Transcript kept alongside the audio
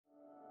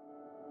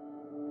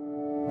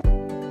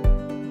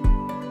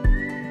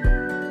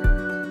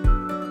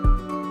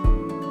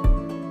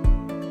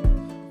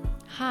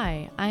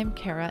I'm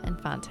Kara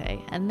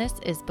Infante, and this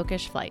is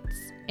Bookish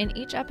Flights. In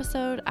each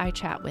episode, I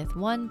chat with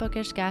one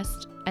bookish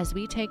guest as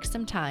we take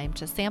some time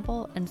to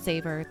sample and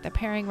savor the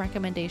pairing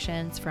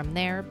recommendations from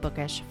their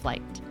bookish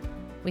flight.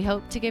 We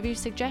hope to give you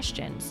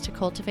suggestions to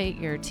cultivate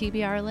your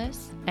TBR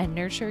list and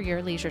nurture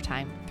your leisure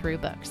time through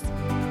books.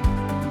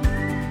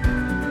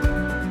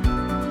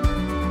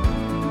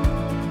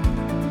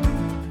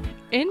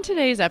 In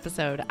today's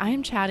episode,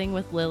 I'm chatting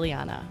with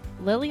Liliana.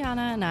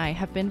 Liliana and I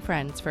have been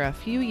friends for a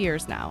few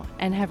years now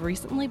and have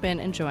recently been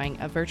enjoying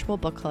a virtual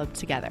book club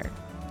together.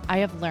 I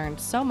have learned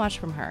so much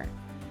from her.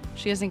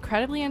 She is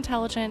incredibly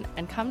intelligent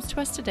and comes to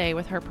us today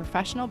with her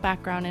professional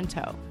background in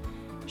tow.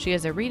 She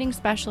is a reading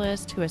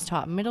specialist who has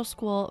taught middle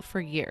school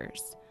for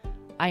years.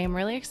 I am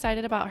really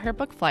excited about her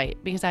book flight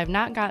because I have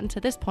not gotten to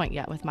this point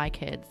yet with my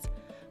kids,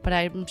 but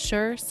I'm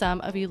sure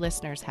some of you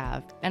listeners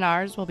have, and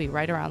ours will be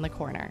right around the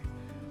corner.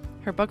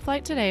 Her book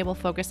flight today will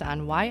focus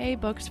on YA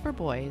books for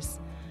boys,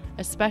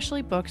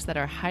 especially books that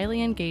are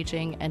highly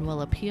engaging and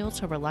will appeal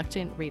to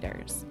reluctant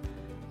readers.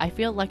 I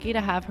feel lucky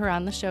to have her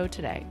on the show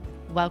today.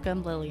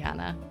 Welcome,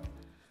 Liliana.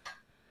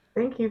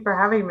 Thank you for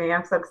having me.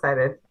 I'm so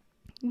excited.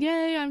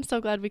 Yay, I'm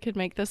so glad we could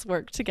make this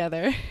work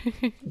together.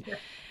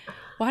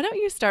 Why don't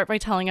you start by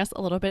telling us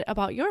a little bit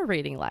about your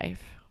reading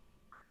life?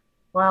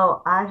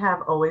 Well, I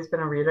have always been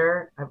a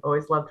reader. I've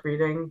always loved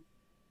reading.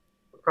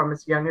 From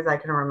as young as I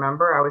can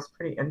remember, I was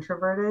pretty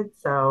introverted,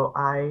 so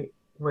I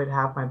would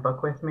have my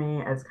book with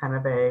me as kind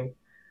of a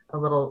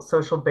little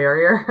social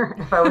barrier.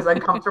 If I was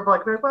uncomfortable, I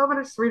could be like, well, I'm going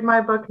to just read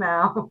my book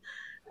now.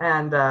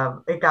 And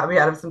it got me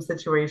out of some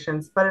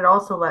situations, but it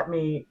also let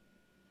me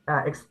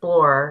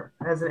explore.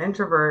 As an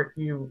introvert,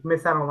 you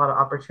miss out on a lot of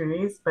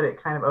opportunities, but it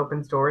kind of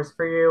opens doors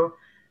for you.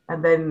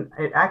 And then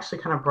it actually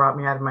kind of brought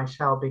me out of my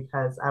shell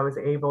because I was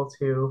able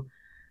to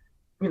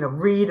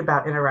read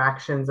about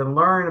interactions and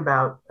learn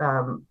about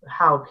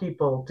how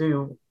people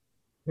do,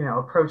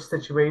 approach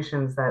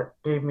situations that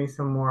gave me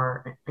some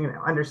more,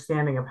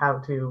 understanding of how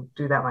to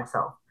do that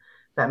myself.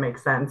 That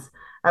makes sense.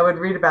 I would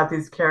read about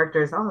these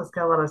characters. Oh, it's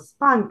got a lot of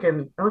spunk,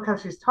 and look how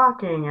she's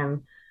talking,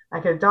 and I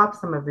could adopt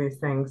some of these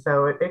things.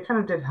 So it kind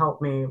of did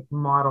help me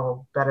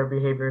model better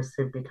behaviors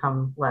to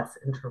become less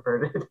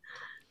introverted,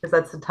 because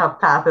that's a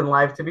tough path in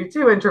life to be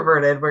too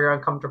introverted where you're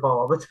uncomfortable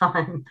all the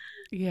time.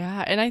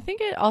 Yeah, and I think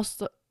it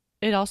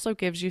also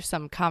gives you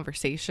some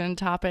conversation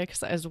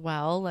topics as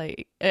well.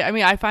 Like, I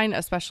mean, I find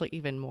especially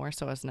even more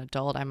so as an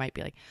adult, I might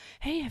be like,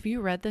 hey, have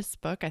you read this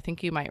book? I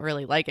think you might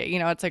really like it.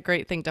 It's a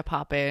great thing to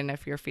pop in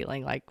if you're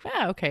feeling like,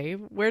 yeah, okay,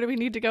 where do we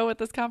need to go with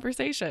this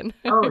conversation?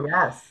 Oh,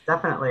 yes,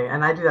 definitely.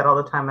 And I do that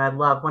all the time. I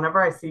love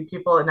whenever I see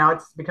people, and now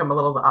it's become a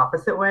little the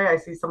opposite way. I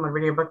see someone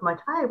reading a book, I'm like,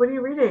 hi, what are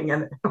you reading?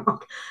 And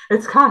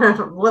it's kind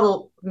of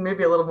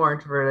maybe a little more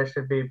introverted I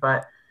should be,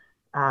 but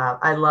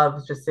I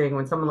love just seeing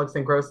when someone looks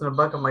engrossed in a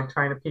book, I'm like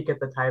trying to peek at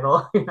the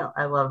title.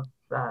 I love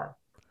uh,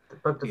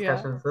 book Yeah.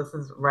 discussions. This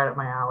is right up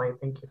my alley.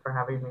 Thank you for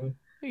having me.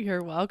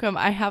 You're welcome.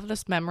 I have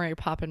this memory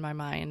pop in my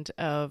mind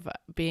of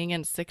being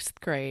in sixth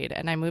grade,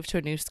 and I moved to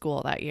a new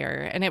school that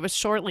year. And it was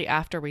shortly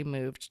after we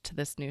moved to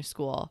this new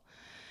school.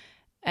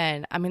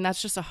 And I mean,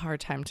 that's just a hard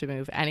time to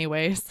move,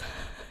 anyways.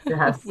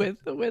 Yes.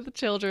 with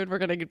children, we're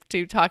gonna get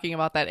to talking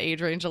about that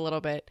age range a little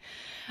bit.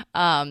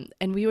 And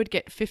we would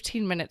get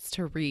 15 minutes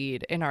to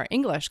read in our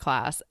English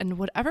class, and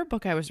whatever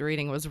book I was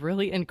reading was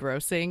really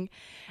engrossing.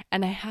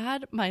 And I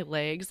had my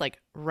legs like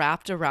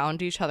wrapped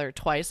around each other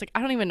twice. Like,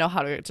 I don't even know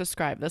how to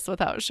describe this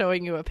without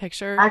showing you a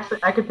picture.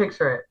 Actually, I could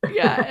picture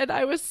Yeah, it. and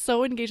I was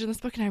so engaged in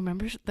this book, and I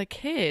remember the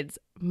kids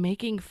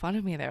making fun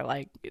of me. They're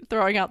like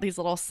throwing out these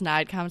little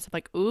snide comments of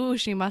like, "Ooh,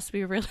 she must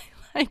be really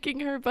liking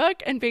her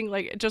book," and being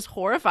like just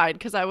horrified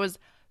because I was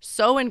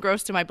so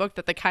engrossed in my book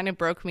that they kind of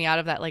broke me out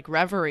of that like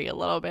reverie a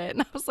little bit.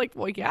 And I was like,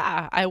 "Well,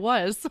 yeah, I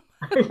was."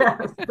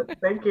 Yes.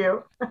 Thank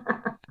you.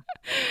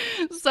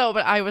 So,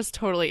 but I was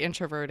totally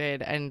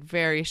introverted and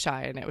very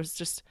shy, and it was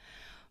just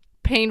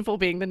painful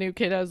being the new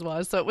kid as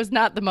was. So it was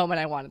not the moment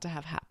I wanted to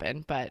have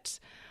happen, but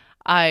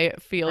I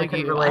feel I can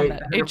you on relate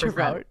that 100%.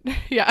 introvert,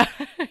 yeah,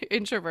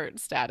 introvert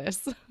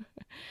status.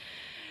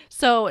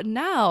 So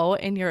now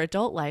in your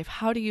adult life,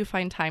 how do you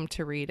find time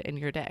to read in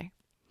your day?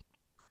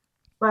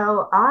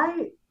 Well,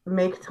 I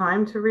make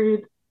time to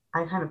read.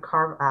 I kind of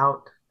carve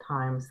out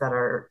times that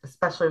are,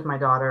 especially with my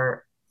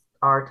daughter,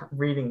 are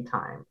reading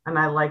time. And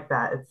I like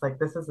that. It's like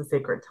this is a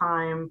sacred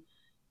time.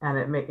 And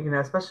it make,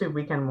 especially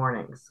weekend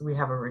mornings, we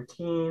have a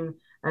routine.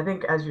 I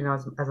think, as you know,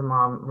 as a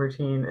mom,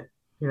 routine,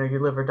 you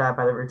live or die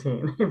by the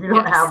routine. If you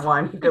don't have Yes.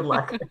 one, good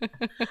luck.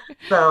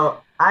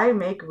 So I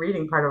make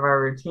reading part of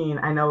our routine.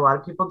 I know a lot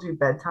of people do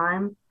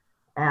bedtime,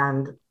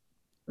 and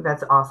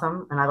that's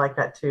awesome. And I like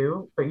that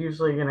too. But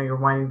usually, you're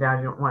winding down.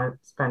 You don't want to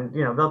spend,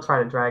 they'll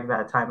try to drag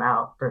that time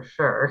out for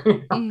sure.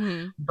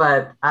 Hmm.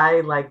 But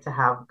I like to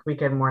have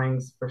weekend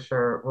mornings for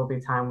sure will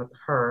be time with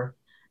her.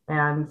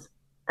 And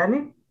I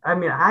mean,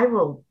 I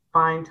will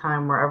find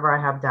time wherever I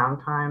have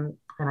downtime.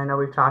 And I know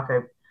we've talked,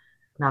 I'm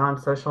not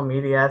on social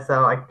media.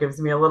 So it gives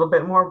me a little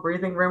bit more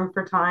breathing room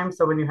for time.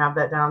 So when you have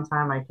that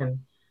downtime, I can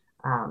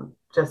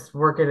just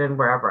work it in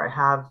wherever I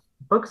have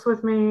books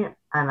with me.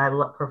 and I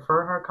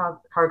prefer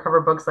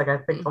hardcover books. Like I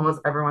think Hmm.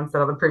 almost everyone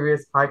said on the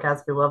previous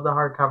podcast, we love the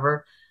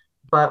hardcover,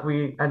 but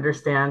we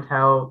understand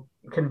how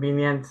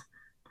convenient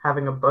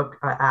having a book,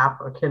 an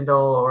app, a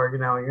Kindle, or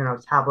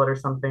tablet or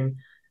something.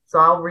 So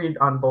I'll read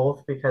on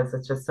both because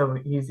it's just so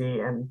easy.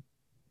 And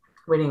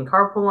waiting in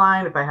carpool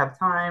line, if I have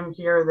time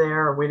here or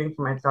there, or waiting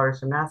for my daughter's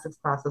gymnastics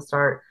class to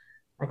start,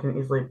 I can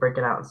easily break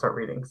it out and start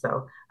reading.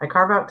 So I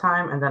carve out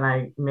time and then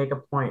I make a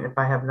point. If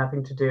I have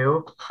nothing to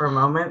do for a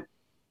moment,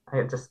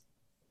 I just,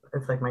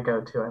 it's like my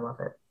go-to. I love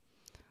it.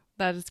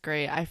 That is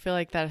great. I feel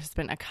like that has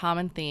been a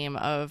common theme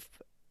of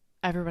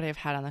everybody I've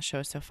had on the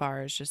show so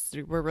far is just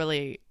we're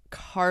really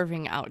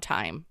carving out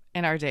time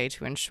in our day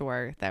to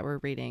ensure that we're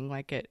reading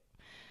like it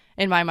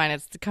in my mind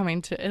it's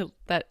coming to it,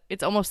 that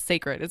it's almost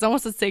sacred. It's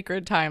almost a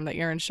sacred time that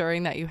you're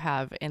ensuring that you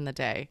have in the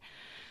day.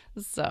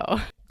 So,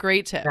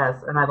 great tip.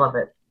 Yes, and I love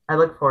it. I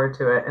look forward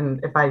to it.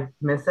 And if I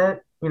miss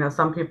it,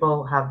 some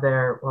people have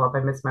well, if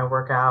I miss my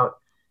workout,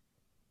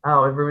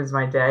 oh, it ruins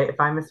my day. If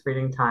I miss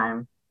reading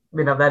time,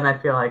 then I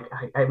feel like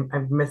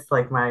I've missed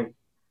like my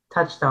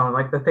touchstone,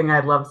 like the thing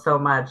I love so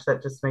much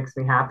that just makes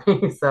me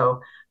happy.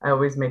 So I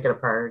always make it a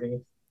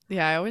priority.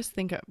 Yeah, I always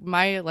think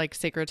my like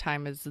sacred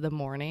time is the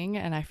morning,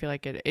 and I feel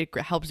like it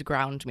helps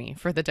ground me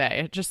for the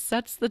day. It just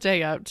sets the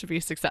day up to be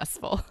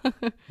successful.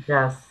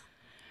 Yes.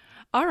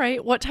 All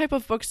right, what type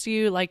of books do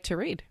you like to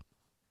read?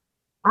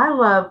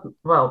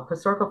 Well,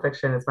 historical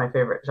fiction is my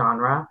favorite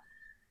genre.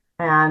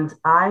 And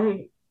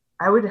I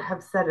would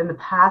have said in the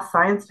past,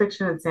 science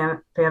fiction and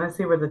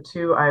fantasy were the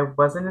two I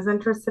wasn't as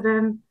interested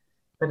in,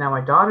 but now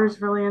my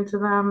daughter's really into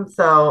them.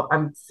 So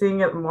I'm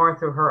seeing it more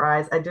through her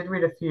eyes. I did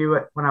read a few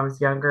when I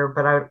was younger,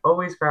 but I would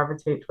always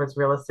gravitate towards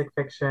realistic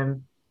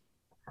fiction,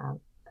 um,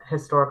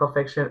 historical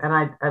fiction, and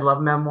I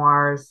love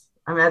memoirs.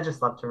 I mean, I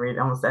just love to read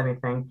almost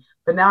anything.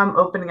 But now I'm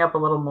opening up a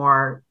little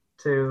more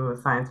to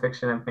science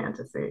fiction and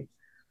fantasy.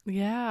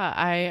 Yeah,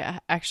 I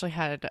actually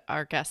had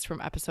our guest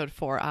from episode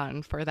 4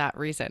 on for that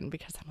reason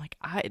because I'm like,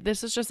 I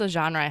this is just a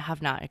genre I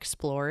have not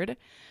explored.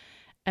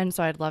 And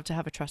so I'd love to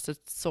have a trusted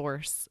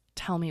source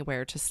tell me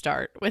where to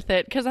start with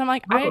it because I'm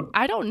like, Oh,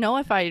 I don't know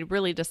if I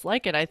really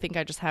dislike it. I think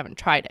I just haven't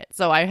tried it.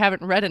 So I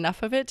haven't read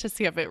enough of it to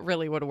see if it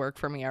really would work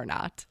for me or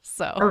not.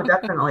 So, oh,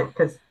 definitely.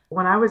 Because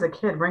when I was a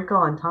kid, A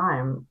Wrinkle in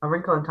Time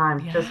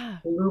just yeah.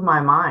 blew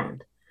my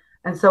mind.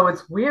 And so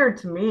it's weird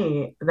to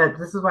me that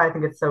this is why I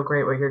think it's so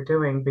great what you're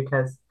doing,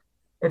 because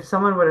if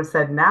someone would have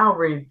said, now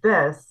read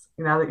this,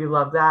 now that you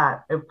love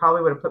that, it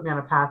probably would have put me on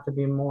a path to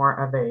be more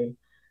of a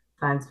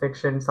science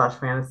fiction slash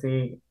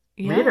fantasy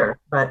Yeah. reader.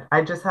 But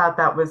I just thought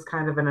that was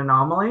kind of an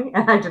anomaly.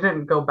 And I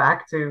didn't go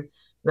back to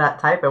that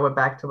type. I went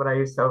back to what I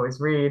used to always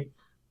read.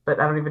 But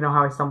I don't even know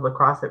how I stumbled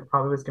across it.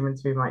 Probably was given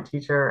to me by my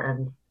teacher,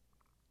 and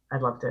I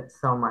loved it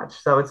so much.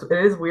 So it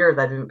is weird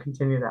that I didn't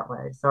continue that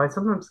way. So I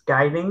sometimes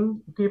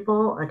guiding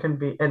people, it can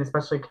be, and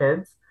especially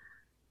kids,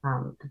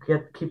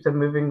 to keep them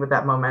moving with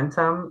that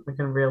momentum. It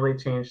can really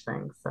change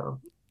things. So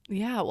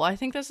Yeah. Well, I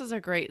think this is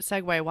a great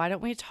segue. Why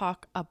don't we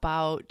talk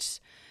about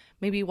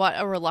maybe what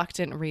a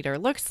reluctant reader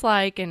looks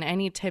like and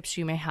any tips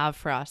you may have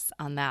for us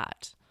on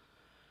that?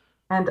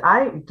 and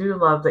I do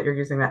love that you're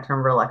using that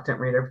term reluctant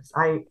reader,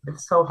 because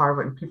it's so hard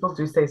when people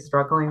do say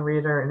struggling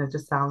reader, and it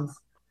just sounds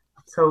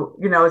so,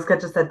 it's got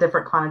just that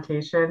different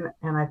connotation.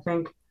 And I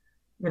think,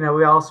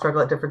 we all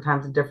struggle at different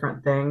times with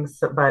different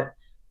things. But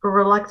for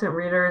reluctant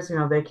readers,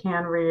 they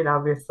can read,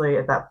 obviously,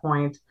 at that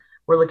point.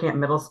 We're looking at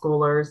middle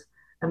schoolers,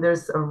 and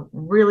there's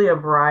really a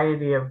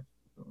variety of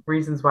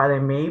reasons why they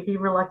may be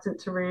reluctant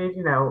to read.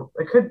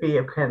 It could be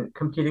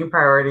competing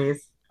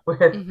priorities with,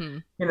 Mm-hmm.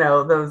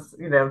 those,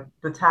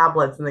 the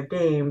tablets and the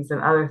games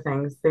and other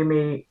things.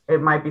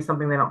 It might be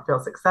something they don't feel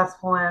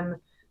successful in.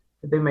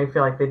 They may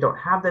feel like they don't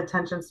have the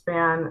attention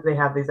span. They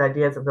have these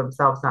ideas of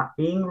themselves not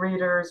being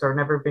readers or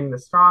never being the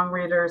strong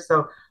readers.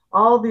 So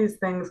all these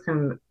things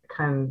can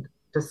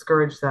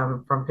discourage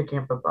them from picking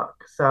up a book.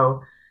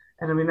 So,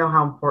 and we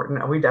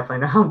definitely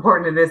know how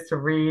important it is to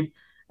read.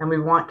 And we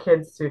want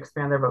kids to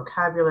expand their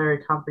vocabulary,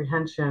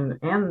 comprehension,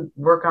 and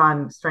work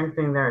on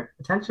strengthening their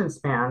attention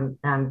span.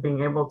 And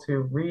being able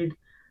to read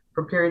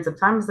for periods of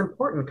time is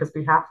important, because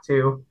we have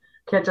to,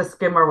 can't just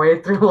skim our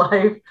way through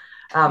life.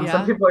 Some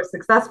Yeah. people are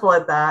successful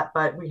at that,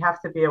 but we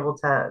have to be able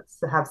to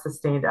have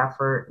sustained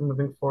effort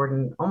moving forward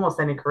in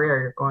almost any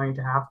career. You're going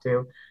to have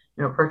to,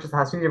 purchase a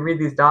house. You need to read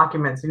these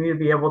documents. You need to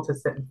be able to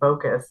sit and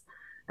focus.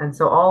 And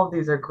so all of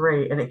these are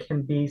great, and it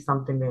can be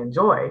something they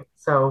enjoy.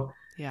 So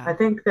Yeah. I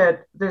think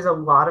that there's a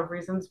lot of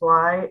reasons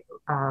why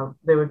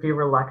they would be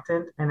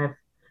reluctant. And if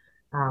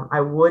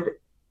I would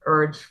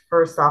urge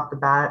first off the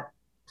bat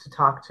to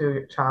talk to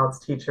your child's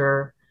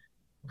teacher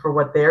for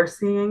what they're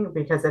seeing,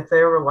 because if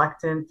they're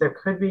reluctant, there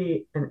could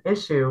be an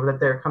issue that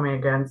they're coming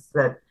against,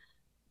 that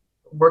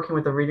working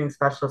with a reading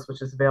specialist,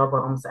 which is available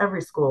at almost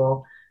every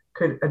school,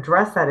 could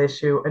address that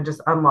issue and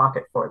just unlock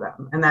it for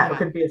them. And that Yeah.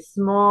 could be a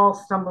small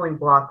stumbling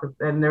block.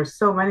 And there's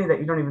so many that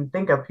you don't even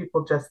think of.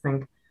 People just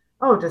think,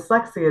 oh,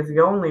 dyslexia is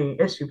the only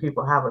issue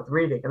people have with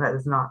reading, and that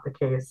is not the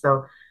case.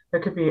 So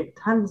there could be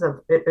tons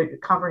of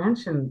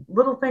comprehension,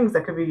 little things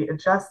that could be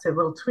adjusted,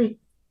 little tweaks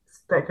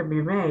that can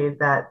be made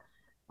that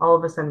all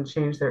of a sudden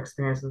change their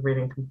experience with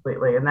reading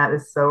completely. And that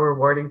is so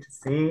rewarding to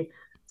see.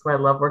 That's why I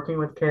love working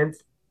with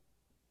kids.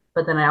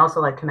 But then I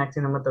also like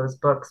connecting them with those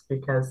books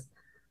because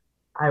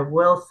I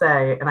will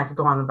say, and I could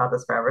go on about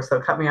this forever, so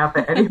cut me off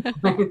at any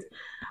point.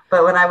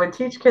 But when I would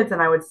teach kids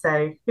and I would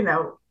say,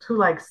 who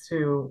likes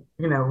to,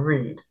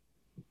 read?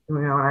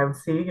 And I would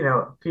see,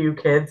 a few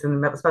kids,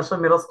 and especially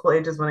middle school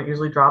ages when it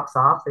usually drops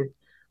off,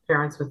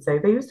 parents would say,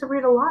 they used to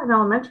read a lot in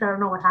elementary. I don't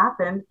know what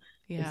happened.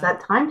 It's Yeah.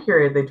 that time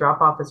period they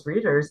drop off as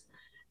readers.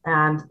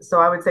 And so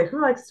I would say, who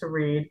likes to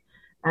read?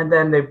 And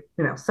then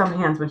some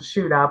hands would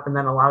shoot up, and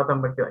then a lot of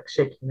them would be like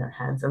shaking their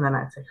heads. And then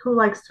I'd say, who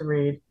likes to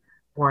read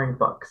boring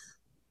books?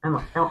 And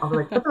I'll be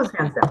like, put those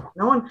hands down.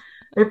 No one,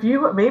 if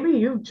you, maybe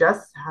you've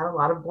just had a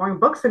lot of boring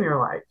books in your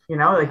life,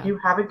 like Yeah. you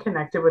haven't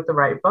connected with the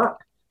right book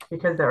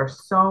because there are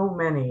so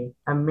many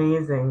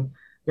amazing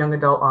young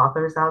adult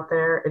authors out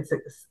there.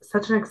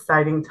 Such an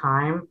exciting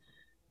time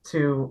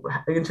to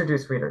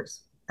introduce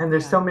readers. And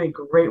there's Yeah. so many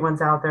great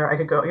ones out there. I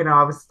could go,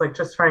 I was like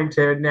just trying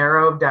to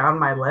narrow down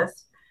my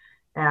list.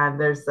 And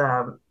there's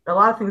a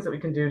lot of things that we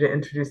can do to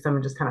introduce them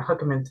and just kind of hook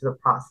them into the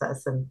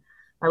process. And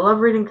I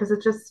love reading because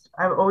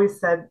I've always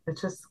said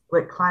it's just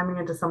like climbing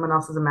into someone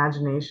else's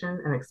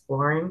imagination and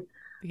exploring.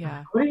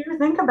 Yeah. What do you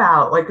think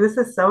about? Like, this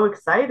is so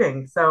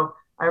exciting. So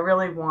I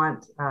really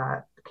want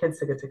kids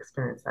to get to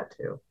experience that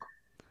too.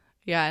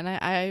 Yeah, and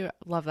I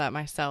love that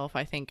myself.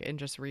 I think in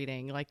just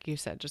reading, like you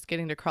said, just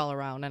getting to crawl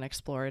around and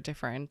explore a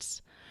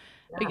different,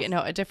 Yes.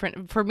 a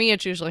different, for me,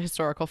 it's usually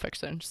historical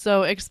fiction.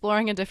 So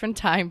exploring a different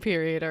time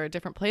period or a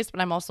different place, but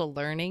I'm also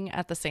learning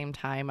at the same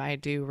time. I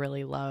do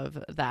really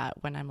love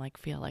that when I'm like,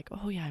 feel like,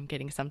 oh yeah, I'm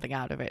getting something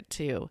out of it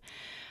too.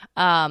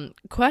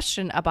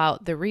 Question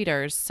about the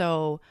readers.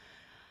 So,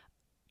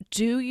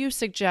 do you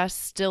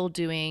suggest still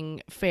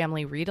doing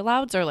family read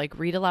alouds or like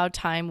read aloud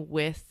time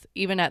with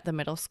even at the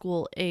middle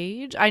school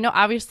age? I know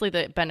obviously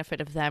the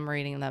benefit of them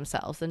reading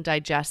themselves and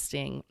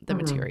digesting the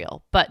Mhm.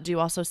 material, but do you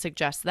also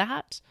suggest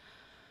that?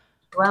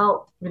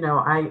 Well,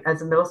 I,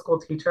 as a middle school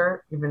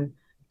teacher, even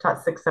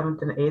taught sixth,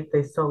 seventh, and eighth,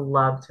 they still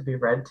love to be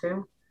read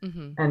to.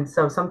 Mm-hmm. And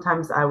so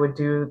sometimes I would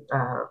do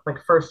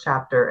like first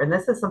chapter. And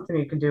this is something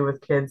you can do with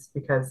kids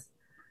because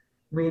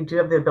we do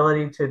have the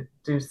ability to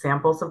do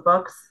samples of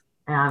books.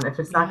 And if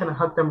it's not going Yeah. to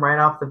hook them right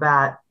off the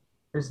bat,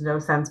 there's no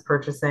sense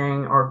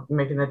purchasing or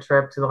making the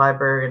trip to the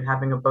library and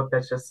having a book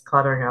that's just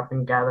cluttering up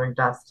and gathering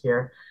dust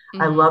here.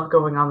 I Mm-hmm. love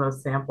going on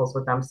those samples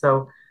with them.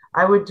 So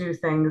I would do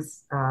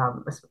things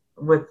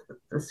with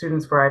the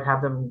students where I'd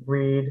have them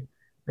read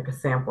like a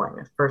sampling,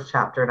 a first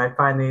chapter, and I'd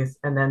find these,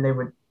 and then they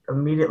would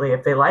immediately,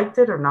 if they liked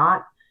it or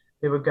not,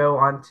 they would go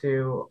on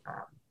to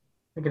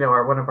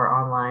our one of our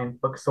online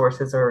book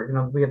sources,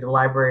 or we have the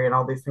library and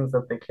all these things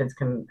that the kids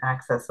can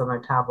access on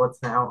their tablets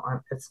now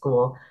at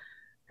school.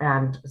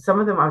 And some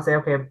of them I would say,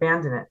 okay,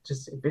 abandon it.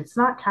 Just if it's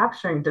not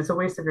capturing, it's a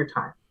waste of your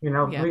time.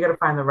 Yep. We got to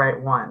find the right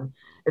one.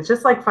 It's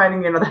just like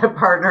finding that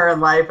partner in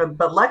life,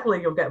 but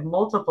luckily you'll get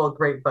multiple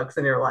great books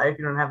in your life.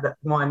 You don't have that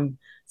one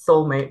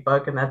soulmate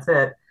book and that's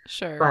it.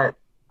 Sure. But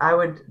I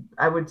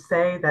would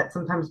say that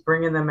sometimes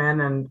bringing them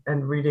in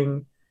and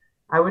reading,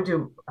 I would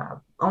do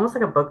almost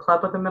like a book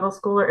club with a middle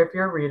schooler. If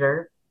you're a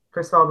reader,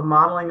 first of all, the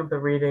modeling of the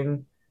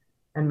reading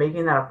and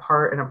making that a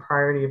part and a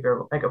priority of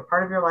your, like a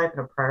part of your life and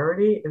a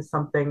priority, is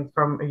something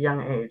from a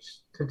young age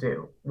to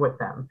do with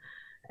them.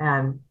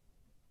 And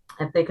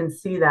if they can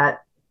see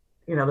that,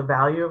 the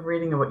value of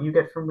reading and what you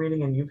get from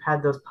reading, and you've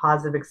had those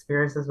positive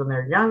experiences when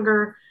they're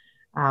younger,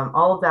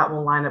 all of that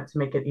will line up to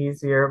make it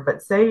easier.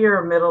 But say you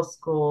have a middle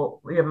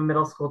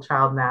school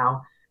child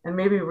now, and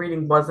maybe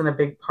reading wasn't a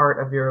big part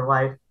of your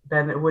life,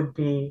 then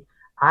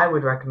I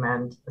would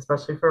recommend,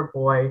 especially for a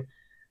boy,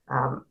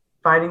 um,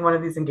 finding one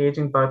of these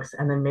engaging books,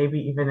 and then maybe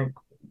even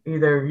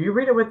either you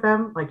read it with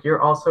them, like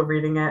you're also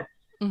reading it.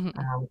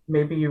 Mm-hmm.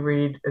 Maybe you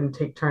read and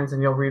take turns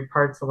and you'll read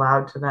parts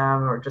aloud to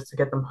them, or just to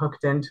get them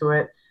hooked into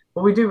it.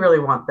 But we do really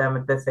want them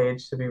at this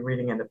age to be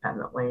reading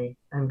independently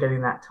and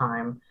getting that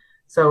time.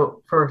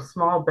 So for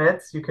small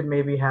bits, you could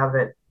maybe have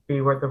it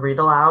be worth a read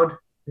aloud,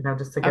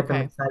 just to get them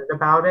Okay. excited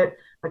about it.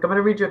 Like, I'm going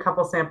to read you a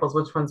couple samples.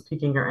 Which one's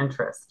piquing your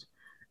interest?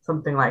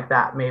 Something like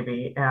that,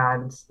 maybe.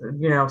 And,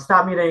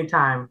 stop me at any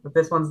time. If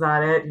this one's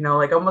not it,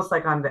 like almost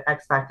like on the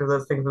X Factor,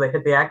 those things where they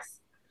hit the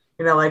X,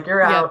 like you're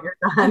Yep. out, you're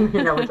done,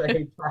 which I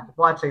hate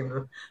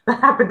watching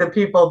that happen to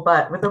people.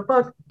 But with a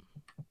book,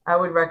 I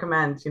would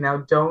recommend,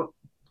 don't,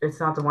 it's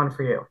not the one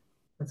for you.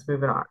 Let's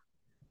move it on,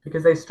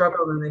 because they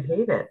struggle and they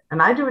hate it.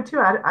 And I do it too.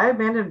 I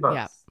abandon Yep.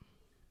 books.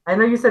 I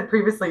know you said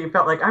previously you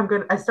felt like, I'm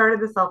good. I started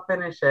this, I'll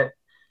finish it,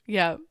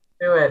 Yep.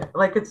 do it.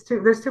 Like,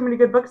 there's too many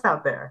good books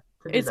out there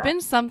to do It's that. been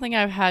something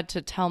I've had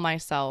to tell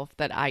myself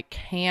that I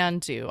can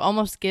do,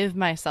 almost give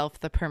myself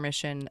the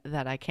permission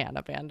that I can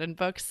abandon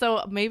books.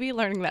 So maybe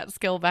learning that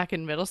skill back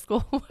in middle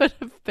school would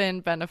have been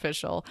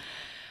beneficial.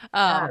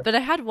 Yes. But I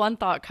had one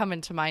thought come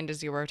into mind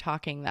as you were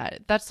talking,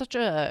 that that's such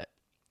a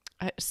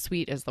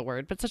sweet is the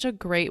word, but such a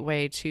great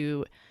way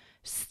to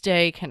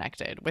stay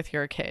connected with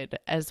your kid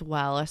as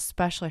well,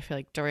 especially I feel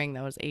like during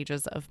those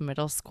ages of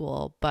middle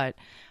school. But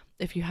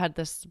if you had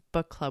this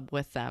book club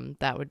with them,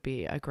 that would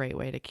be a great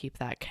way to keep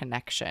that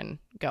connection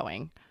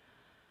going.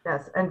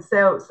 Yes. And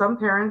so some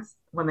parents,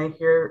 when they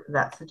hear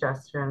that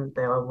suggestion,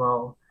 they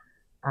will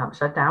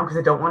shut down because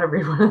I don't want to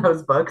read one of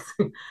those books.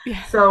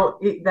 Yeah. So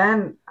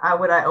then I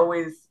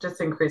always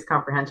just increase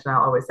comprehension.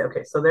 I'll always say,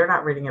 okay, so they're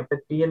not reading it, but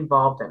be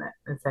involved in it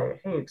and say,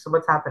 hey, so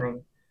what's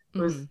happening?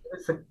 Hmm.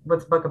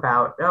 What's the book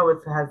about? Oh, it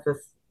has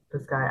this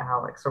guy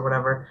Alex or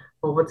whatever.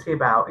 Well, what's he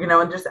about?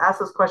 And just ask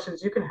those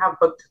questions. You can have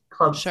book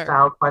club Sure.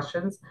 style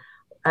questions.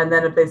 And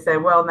then if they say,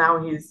 well,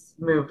 now he's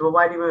moved, well,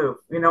 why do you move?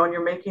 And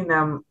you're making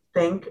them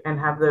think and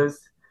have those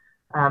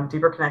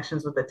deeper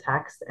connections with the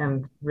text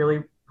and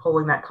really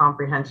pulling that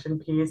comprehension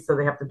piece. So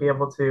they have to be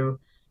able to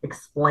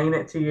explain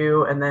it to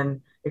you and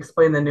then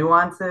explain the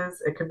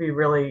nuances. It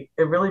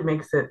really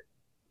makes it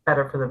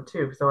better for them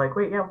too. So like,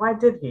 wait, yeah, why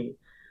did he?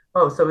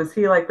 Oh, so is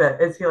he like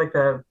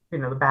the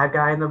bad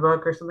guy in the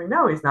book or something?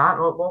 No, he's not.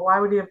 Well, why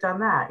would he have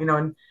done that?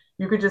 And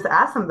you could just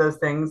ask them those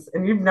things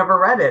and you've never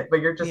read it,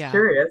 but you're just Yeah.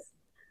 curious.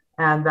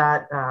 And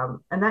that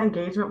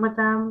engagement with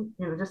them,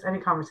 just any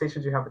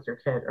conversations you have with your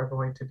kid are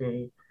going to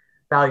be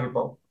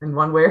valuable in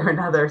one way or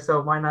another.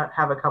 So why not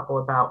have a couple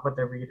about what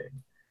they're reading?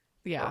 So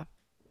Yeah.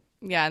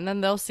 Yeah. And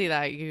then they'll see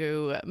that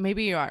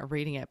maybe you aren't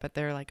reading it, but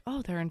they're like,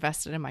 oh, they're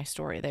invested in my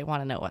story. They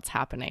want to know what's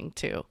happening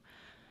too.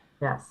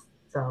 yes,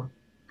 so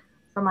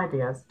some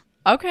ideas.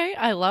 Okay.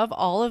 I love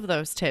all of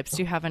those tips.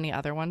 Do you have any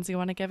other ones you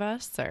want to give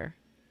us or?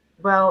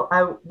 Well,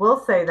 I will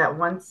say that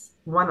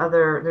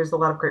there's a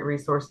lot of great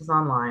resources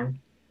online.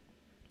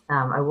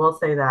 I will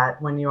say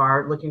that when you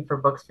are looking for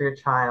books for your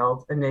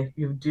child, and if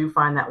you do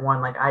find that one,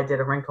 like I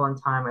did, A Wrinkle in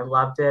Time, I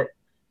loved it,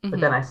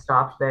 but then Hmm. I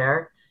stopped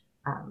there.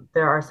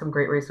 There are some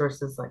great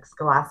resources like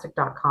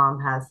scholastic.com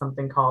has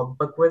something called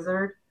Book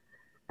Wizard,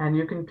 and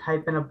you can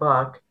type in a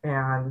book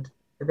and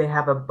they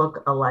have a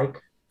book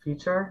alike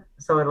feature.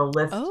 So it'll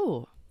list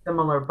Oh,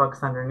 similar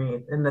books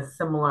underneath in the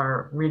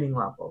similar reading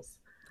levels.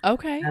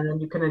 okay. And then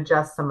you can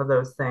adjust some of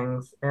those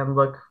things and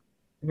look,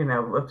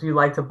 if you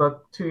liked a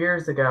book 2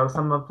 years ago,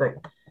 some of the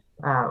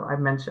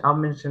I'll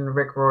mention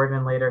Rick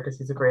Riordan later because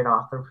he's a great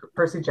author.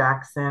 Percy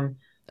Jackson.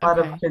 A lot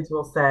of Okay. kids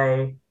will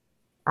say,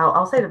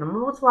 I'll say to them,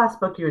 well, what's the last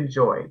book you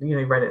enjoyed?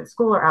 You read it in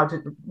school or out.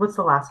 What's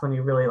the last one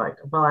you really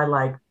liked? Well, I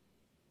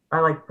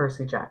like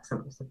Percy Jackson.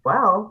 I was like,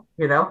 well,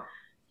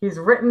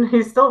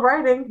 he's still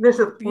writing. There's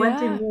a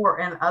plenty Yeah. more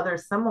and other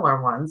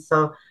similar ones.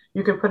 So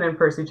you could put in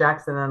Percy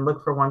Jackson and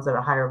look for ones at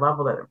a higher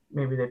level that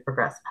maybe they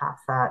progress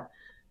past that.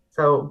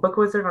 So Book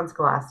Wizard on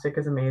Scholastic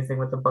is amazing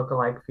with the book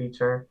alike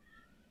feature.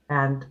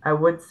 And I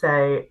would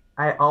say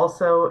I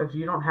also, if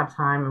you don't have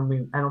time,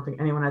 and I don't think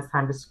anyone has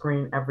time to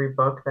screen every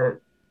book that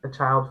a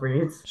child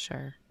reads,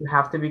 Sure. you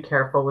have to be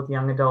careful with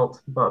young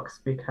adult books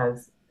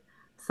because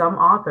some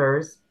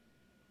authors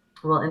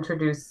will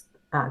introduce,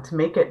 to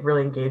make it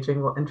really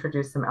engaging, will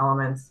introduce some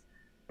elements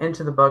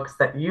into the books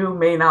that you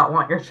may not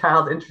want your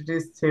child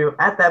introduced to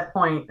at that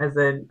point as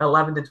an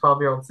 11 to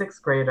 12-year-old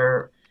sixth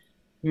grader.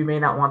 You may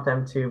not want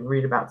them to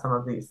read about some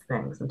of these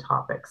things and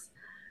topics,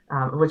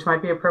 which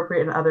might be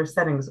appropriate in other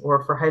settings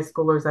or for high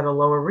schoolers at a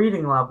lower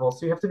reading level.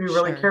 So you have to be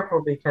really Sure.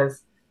 careful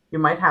because you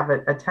might have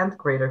a 10th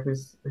grader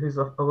who's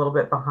a little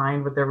bit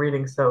behind with their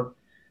reading. So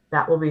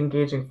that will be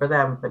engaging for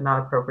them, but not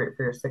appropriate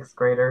for your sixth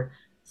grader.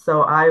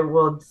 So I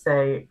would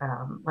say,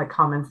 like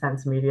Common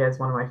Sense Media is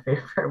one of my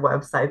favorite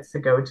websites to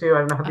go to. I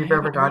don't know if I you've ever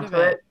haven't heard gone of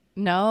to it. it.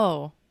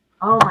 No.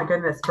 Oh my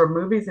goodness, for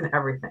movies and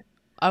everything.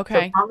 So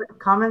Okay.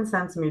 Common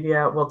Sense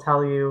Media will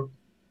tell you,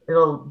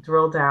 it'll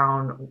drill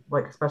down,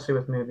 like especially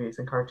with movies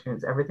and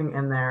cartoons, everything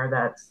in there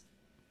that's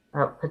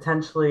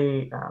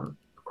potentially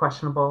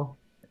questionable.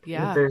 If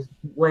Yeah. there's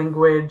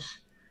language,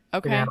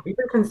 Okay.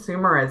 even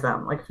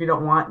consumerism, like if you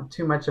don't want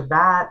too much of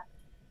that.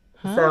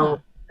 Huh.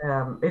 So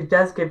it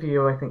does give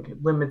you, I think,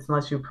 limits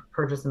unless you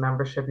purchase a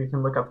membership. You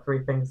can look up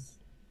three things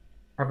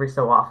every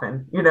so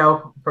often,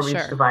 from each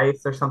Sure.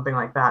 device or something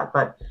like that.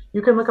 But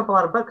you can look up a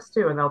lot of books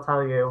too, and they'll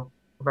tell you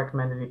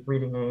recommended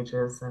reading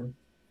ages and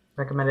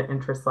recommended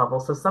interest level.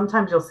 So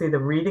sometimes you'll see the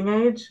reading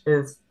age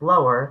is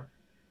lower,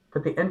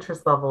 but the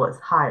interest level is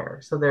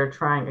higher. So they're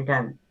trying,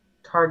 again,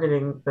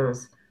 targeting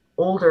those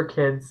older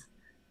kids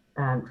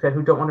and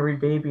who don't want to read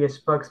babyish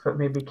books, but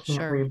maybe can't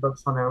Sure. read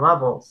books on their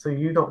level. So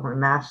you don't want to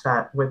match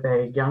that with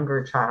a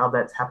younger child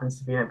that happens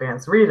to be an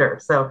advanced reader.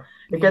 So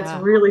it gets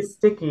Yeah. really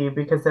sticky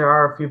because there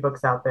are a few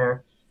books out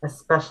there,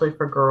 especially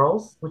for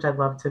girls, which I'd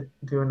love to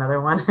do another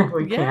one if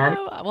we can,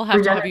 Yeah. We'll for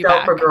have to young have you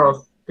adult for back.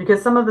 girls,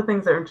 because some of the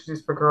things that are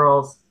introduced for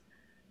girls,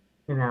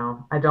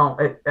 I don't,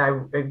 you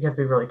have to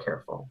be really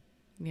careful.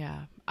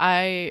 Yeah.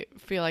 I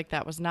feel like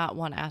that was not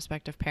one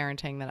aspect of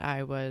parenting that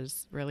I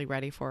was really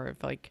ready for.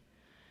 Of like,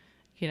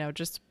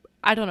 just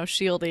I don't know,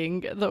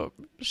 shielding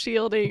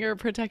or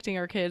protecting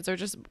our kids, or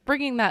just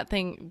bringing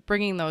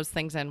those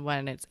things in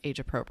when it's age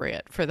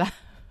appropriate for that,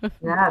 Yes.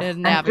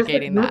 and And just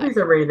like navigating that. movies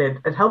are rated,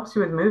 it helps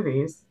you with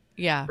movies,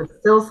 Yeah. but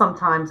still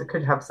sometimes it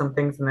could have some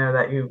things in there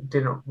that you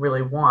didn't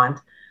really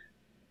want.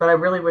 But I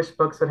really wish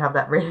books would have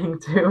that rating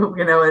too,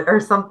 or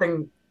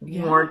something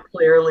Yeah. more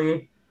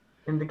clearly.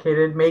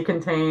 indicated, may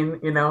contain,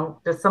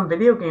 just some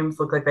video games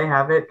look like they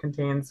have it,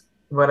 contains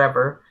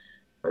whatever.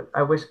 But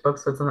I wish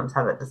books would sometimes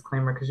have that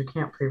disclaimer because you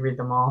can't pre-read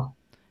them all.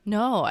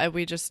 No,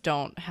 we just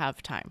don't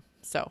have time.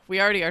 So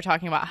we already are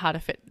talking about how to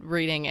fit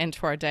reading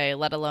into our day,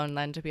 let alone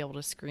then to be able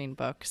to screen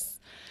books,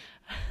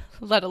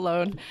 let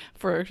alone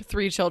for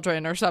three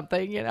children or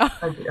something. Like,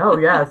 oh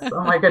yes,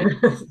 oh my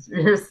goodness,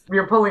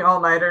 you're pulling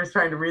all-nighters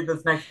trying to read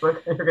this next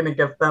book and you're going to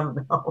gift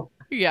them. No.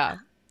 Yeah.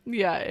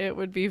 Yeah, it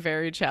would be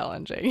very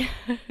challenging.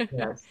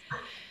 Yes.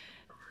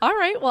 All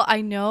right. Well,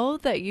 I know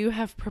that you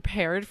have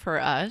prepared for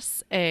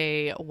us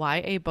a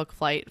YA book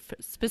flight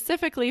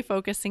specifically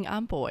focusing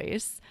on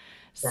boys.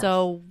 Yes.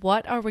 So,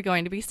 what are we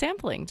going to be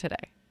sampling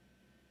today?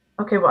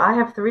 Okay, well, I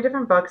have three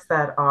different books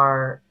that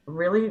are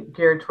really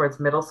geared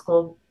towards middle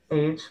school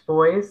age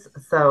boys.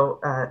 So,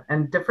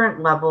 and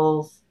different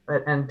levels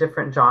and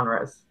different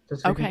genres,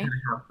 just so you can kind Okay.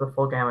 of have the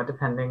full gamut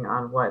depending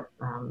on what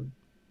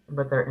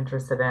they're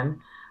interested in.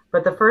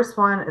 But the first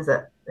one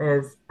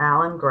is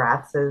Alan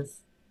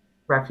Gratz's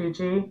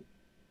Refugee.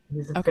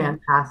 He's a Okay.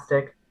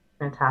 fantastic,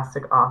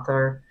 fantastic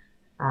author.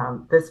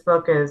 This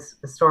book is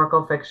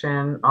historical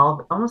fiction.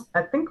 Almost,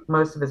 I think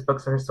most of his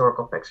books are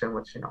historical fiction,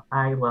 which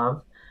I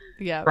love.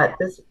 Yeah. But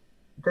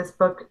this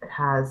book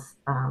has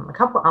a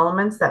couple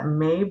elements that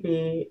may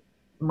be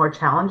more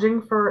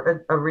challenging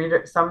for a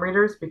reader, some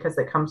readers, because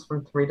it comes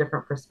from three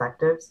different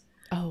perspectives,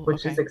 Oh,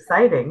 which is okay.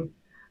 exciting.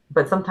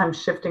 But sometimes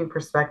shifting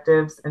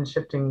perspectives and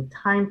shifting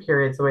time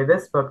periods, the way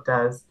this book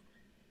does,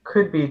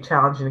 could be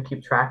challenging to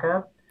keep track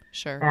of.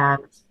 Sure.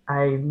 And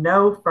I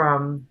know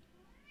from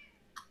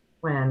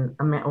one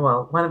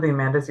of the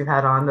Amandas you've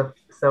had on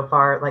so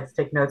far likes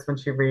to take notes when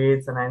she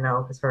reads, and I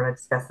know because her and I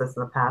discussed this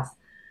in the past.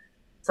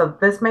 So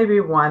this may be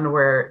one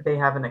where they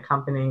have an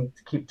accompanying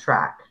to keep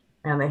track,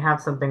 and they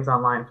have some things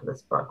online for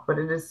this book, but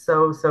it is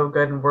so, so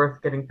good and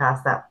worth getting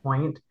past that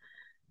point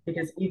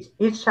because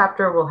each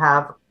chapter will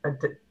have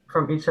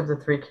from each of the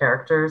three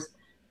characters,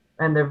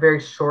 and they're very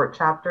short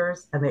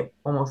chapters, and they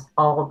almost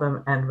all of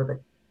them end with a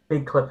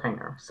big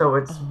cliffhanger. So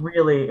it's Oh,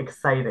 really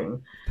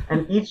exciting.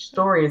 And each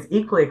story is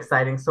equally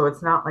exciting. So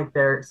it's not like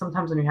they're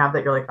sometimes when you have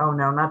that, you're like, oh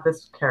no, not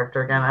this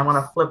character again. I want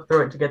to yes. flip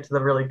through it to get to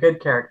the really good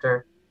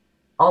character.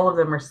 All of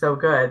them are so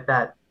good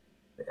that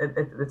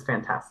it's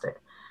fantastic.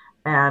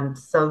 And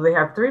so they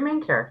have three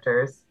main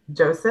characters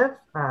Joseph,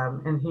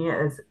 and he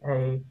is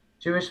a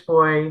Jewish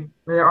boy.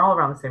 They're all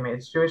around the same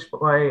age. Jewish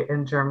boy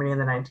in Germany in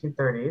the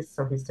 1930s.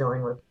 So he's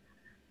dealing with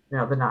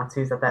the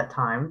Nazis at that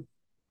time.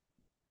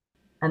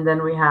 And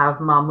then we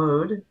have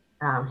Mahmoud.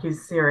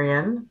 He's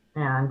Syrian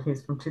and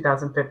he's from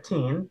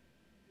 2015.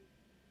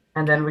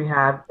 And then Okay. we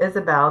have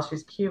Isabel.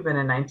 She's Cuban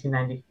in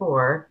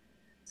 1994.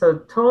 So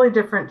totally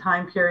different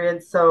time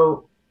periods.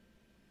 So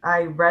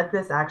I read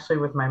this actually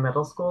with my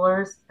middle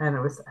schoolers and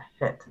it was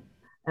a hit.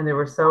 And they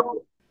were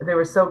so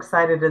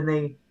excited and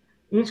they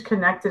each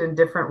connected in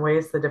different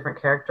ways to the different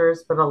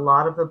characters, but a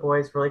lot of the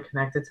boys really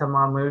connected to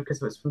Mahmoud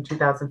because it was from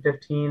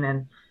 2015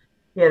 and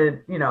he had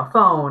a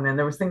phone and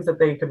there was things that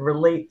they could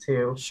relate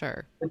to.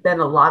 Sure. But then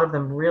a lot of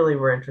them really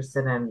were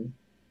interested in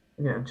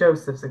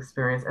Joseph's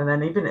experience. And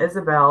then even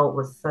Isabel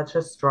was such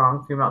a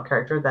strong female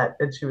character that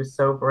and she was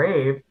so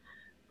brave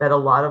that a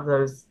lot of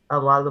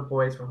the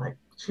boys were like,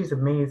 she's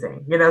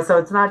amazing. So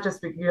it's not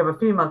just you have a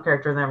female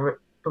character and then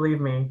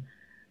believe me,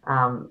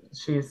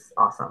 she's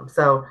awesome.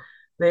 So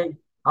they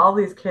all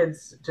these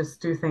kids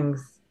just do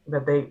things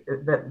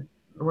that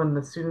when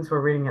the students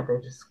were reading it, they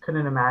just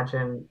couldn't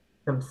imagine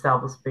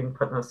themselves being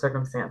put in those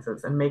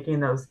circumstances and making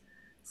those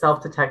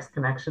self-to-text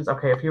connections.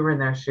 Okay, if you were in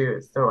their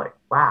shoes, they're like,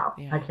 wow,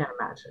 I Yeah. can't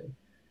imagine.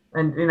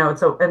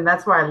 And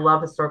that's why I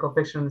love historical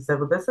fiction and said,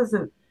 well,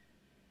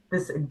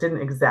 this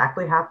didn't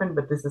exactly happen,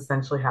 but this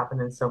essentially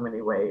happened in so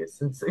many ways.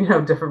 And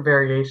so, different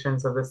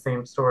variations of the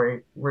same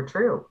story were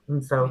true.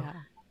 And so Yeah.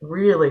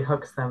 really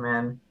hooks them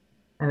in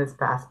and it's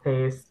fast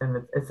paced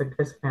and it's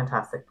a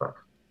fantastic book.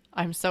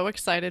 I'm so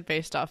excited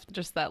based off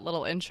just that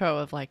little intro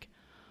of like,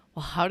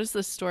 well, how does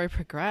this story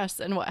progress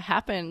and what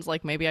happens?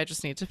 Like, maybe I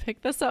just need to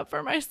pick this up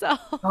for myself.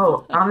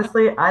 Oh,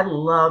 honestly, I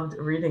loved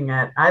reading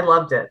it. I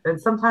loved it. And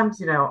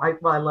sometimes, I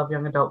love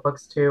young adult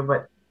books too,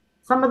 but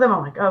some of them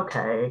I'm like,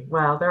 okay,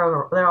 well,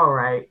 they're all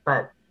right,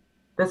 but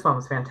this one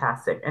was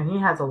fantastic. And he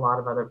has a lot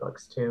of other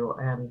books too,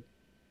 and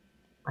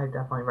I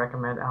definitely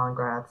recommend Alan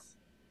Gratz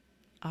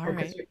All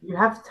because right. you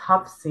have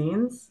tough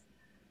scenes,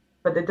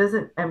 but it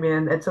doesn't, I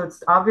mean, and so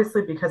it's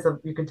obviously because of,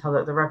 you can tell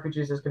that the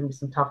refugees, there's going to be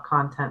some tough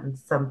content and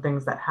some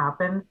things that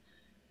happen,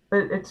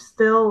 but it's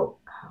still,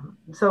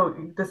 so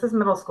this is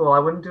middle school. I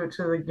wouldn't do it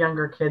to the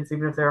younger kids,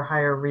 even if they're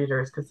higher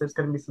readers, because there's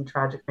going to be some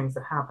tragic things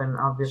that happen,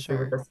 obviously,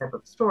 with Sure. this type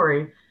of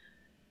story.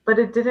 But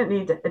it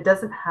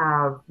doesn't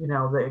have,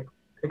 the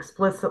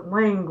explicit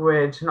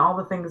language and all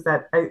the things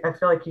that I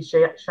feel like he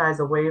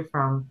shies away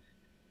from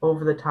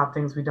over the top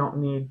things we don't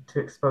need to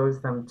expose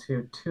them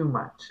to too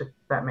much, if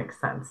that makes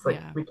sense. Like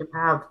Yeah. we can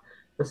have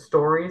the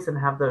stories and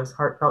have those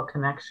heartfelt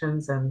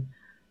connections and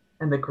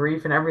the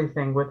grief and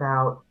everything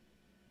without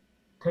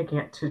taking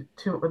it to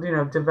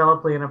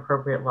developing an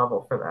appropriate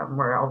level for them,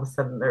 where all of a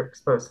sudden they're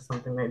exposed to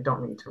something they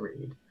don't need to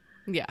read.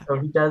 Yeah. So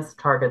he does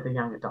target the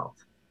young adult.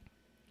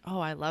 Oh,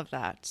 I love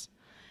that.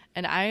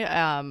 And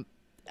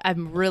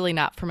I'm really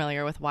not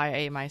familiar with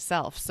YA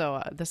myself,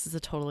 so this is a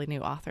totally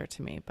new author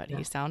to me, but Yeah.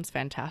 he sounds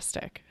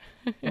fantastic.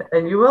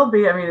 And you will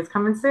be. I mean, it's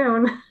coming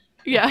soon.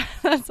 Yeah,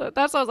 that's what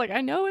I was like,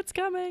 I know it's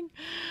coming.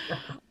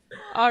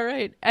 All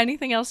right.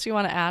 Anything else you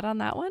want to add on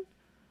that one?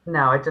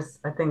 No, I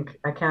think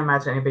I can't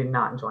imagine anybody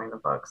not enjoying the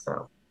book.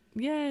 So,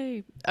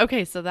 Yay.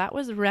 Okay, so that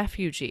was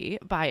Refugee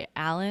by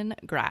Alan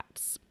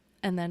Gratz.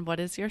 And then what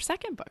is your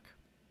second book?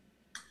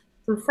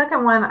 so the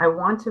second one, I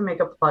want to make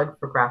a plug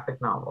for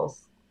graphic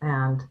novels.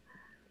 And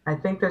I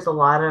think there's a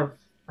lot of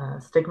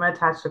stigma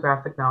attached to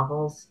graphic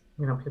novels.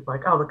 You know, people are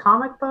like, oh, the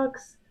comic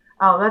books,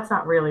 oh, that's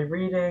not really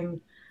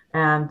reading.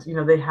 And, you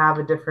know, they have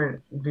a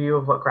different view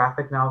of what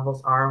graphic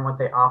novels are and what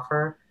they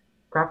offer.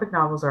 Graphic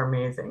novels are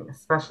amazing,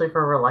 especially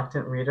for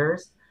reluctant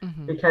readers,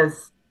 Mm-hmm.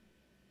 because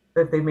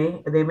that they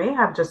may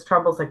have just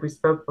troubles like we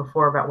spoke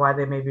before about why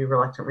they may be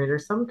reluctant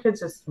readers. Some kids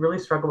just really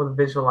struggle with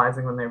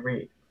visualizing when they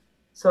read.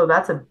 So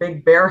that's a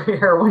big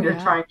barrier when you're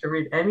Yeah. trying to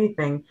read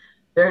anything.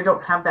 They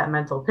don't have that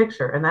mental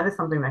picture. And that is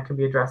something that can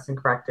be addressed and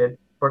corrected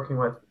working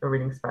with a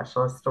reading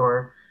specialist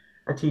or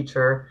a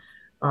teacher,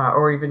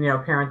 or even, you know,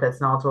 a parent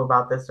that's knowledgeable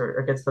about this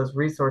or gets those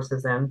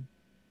resources in.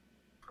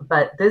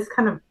 But this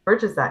kind of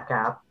bridges that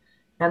gap.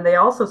 And they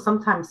also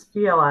sometimes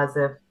feel as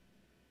if,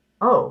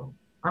 oh,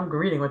 I'm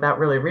reading without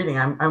really reading.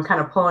 I'm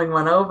kind of pulling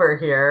one over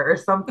here or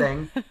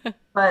something.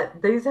 But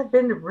these have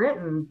been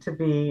written to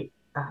be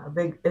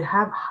they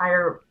have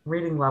higher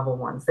reading level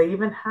ones. They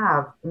even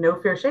have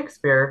No Fear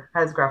Shakespeare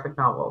has graphic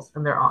novels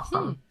and they're Hmm.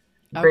 awesome.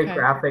 Great Okay.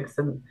 graphics.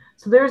 And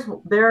so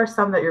there are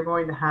some that you're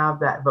going to have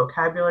that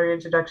vocabulary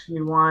introduction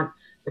you want,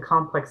 the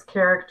complex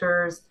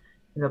characters,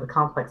 you know, the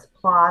complex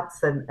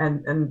plots and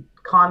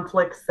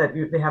conflicts that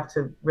they have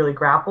to really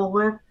grapple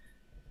with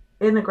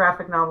in the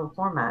graphic novel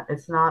format.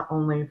 It's not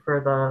only for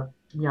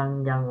the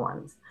young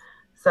ones.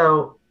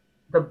 So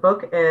the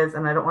book is,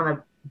 and I don't want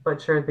to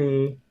butcher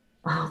the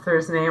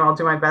author's name, I'll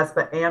do my best,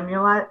 but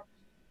Amulet,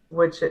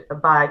 which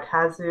by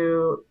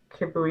Kazu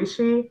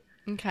Kibuishi.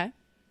 Okay.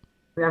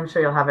 I'm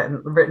sure you'll have it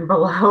written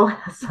below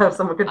so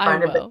someone can I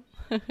find it. But will.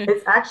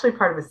 it's actually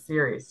part of a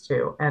series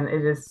too, and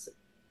it is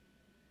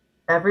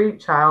every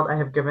child I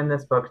have given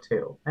this book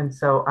to. And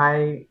so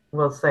I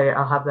will say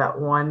I'll have that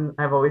one.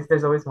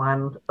 There's always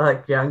one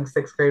like young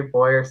sixth grade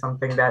boy or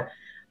something that,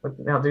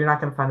 no, you're not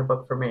going to find a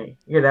book for me.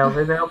 You know,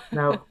 no,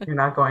 no, you're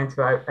not going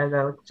to. And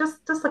they're like,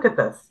 just look at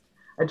this.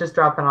 I just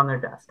drop it on their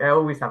desk. I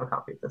always have a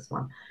copy of this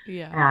one.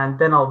 Yeah. And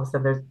then all of a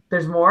sudden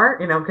there's more,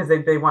 you know, because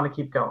they want to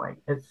keep going.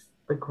 It's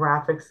the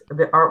graphics,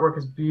 the artwork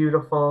is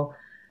beautiful.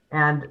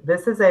 And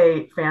this is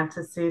a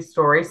fantasy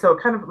story. So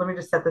kind of let me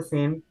just set the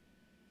scene.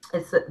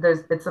 It's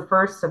the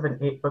first of an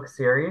 8 book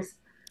series,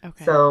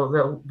 Okay. so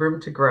the room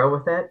to grow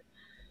with it.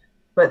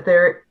 But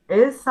there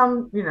is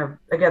some, you know,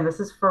 again, this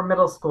is for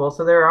middle school,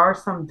 so there are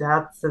some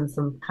deaths and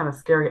some kind of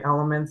scary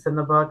elements in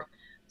the book.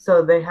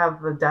 So they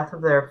have the death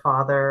of their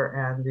father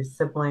and these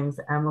siblings,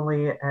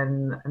 Emily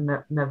and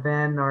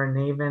Navin or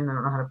Navin, I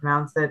don't know how to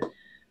pronounce it.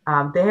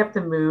 They have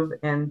to move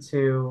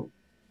into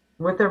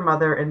with their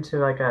mother into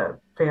like a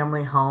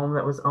family home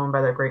that was owned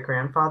by their great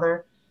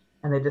grandfather.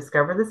 And they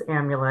discover this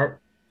amulet,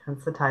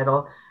 hence the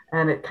title.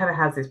 And it kind of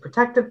has these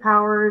protective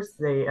powers.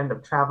 They end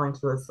up traveling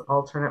to this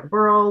alternate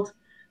world.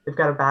 They've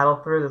got to battle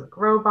through the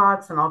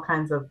robots and all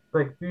kinds of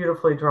like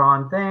beautifully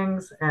drawn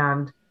things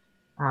and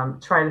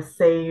try to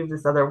save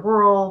this other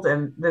world.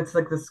 And it's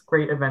like this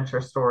great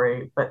adventure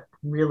story, but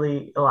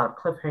really a lot of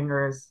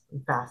cliffhangers,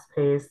 fast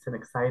paced and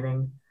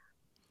exciting.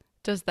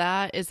 Is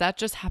that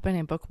just happen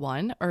in book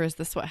one, or is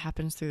this what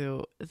happens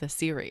through the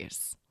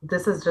series?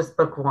 This is just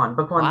book one.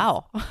 Book one's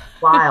Wow.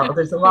 wild.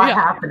 There's a lot Yeah.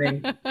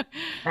 happening.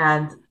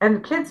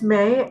 And kids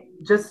may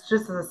just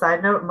as a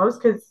side note,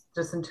 most kids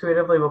just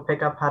intuitively will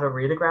pick up how to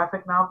read a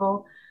graphic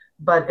novel,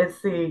 but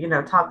it's the, you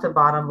know, top to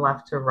bottom,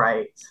 left to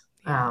right,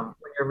 Yeah.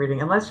 when you're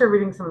reading, unless you're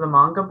reading some of the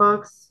manga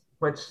books,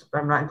 which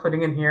I'm not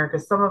including in here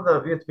because some of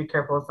the you have to be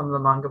careful with some of the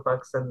manga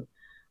books and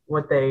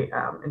what they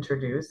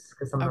introduce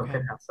because some of them Okay.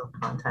 can have some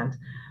content.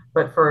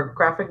 But for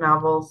graphic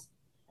novels,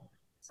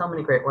 so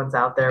many great ones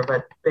out there,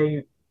 but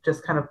they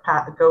just kind of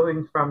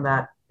going from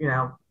that, you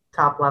know,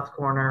 top left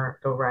corner,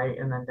 go right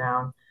and then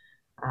down,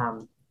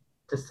 um,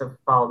 just to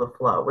follow the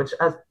flow. Which,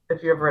 as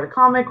if you ever read a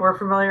comic, we're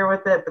familiar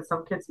with it, but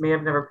some kids may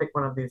have never picked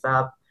one of these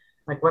up.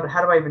 Like, what?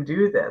 How do I even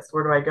do this?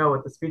 Where do I go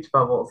with the speech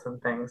bubbles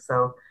and things?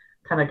 So,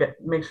 kind of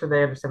make sure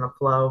they understand the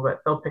flow, but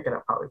they'll pick it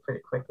up probably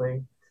pretty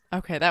quickly.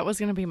 Okay, that was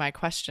going to be my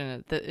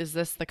question. Is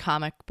this the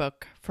comic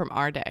book from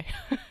our day?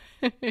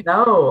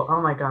 No,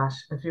 oh my gosh,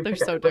 if you They're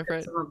pick so look at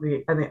different. some of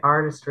the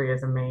artistry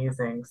is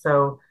amazing.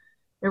 So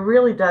it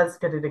really does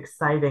get it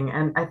exciting.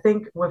 And I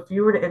think if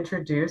you were to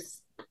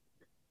introduce,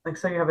 like,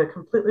 so you have a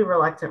completely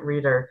reluctant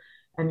reader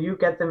and you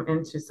get them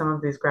into some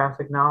of these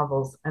graphic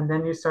novels, and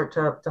then you start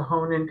to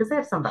hone in because they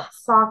have some about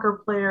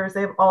soccer players,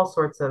 they have all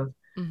sorts of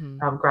Hmm.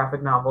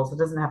 graphic novels. It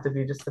doesn't have to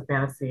be just the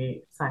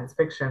fantasy science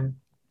fiction.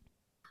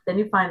 Then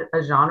you find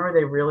a genre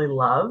they really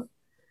love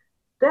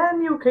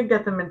then you could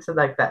get them into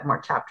like that more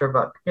chapter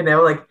book,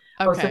 like,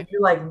 oh, so Okay.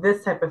 you like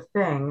this type of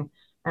thing,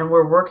 and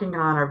we're working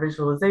on our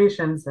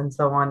visualizations and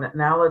so on.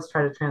 Now let's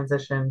try to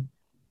transition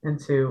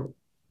into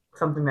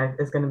something that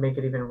is going to make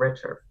it even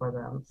richer for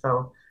them.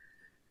 So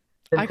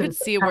it I can could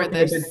see kind where of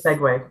be a good this,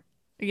 segue.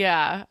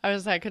 yeah,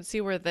 I could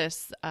see where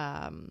this,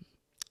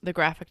 the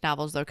graphic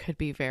novels though could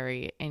be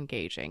very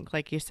engaging,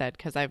 like you said,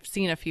 because I've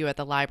seen a few at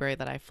the library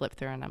that I flip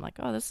through and I'm like,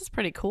 oh, this is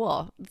pretty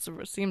cool.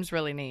 It seems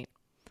really neat.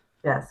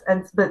 Yes,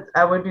 and but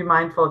I would be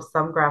mindful of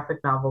some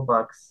graphic novel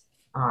books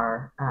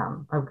are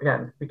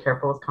again, be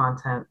careful with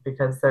content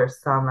because there's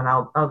some, and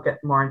I'll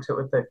get more into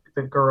it with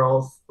the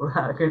girls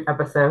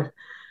episode.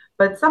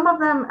 But some of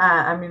them,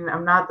 I mean,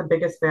 I'm not the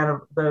biggest fan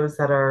of those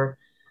that are,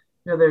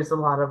 there's a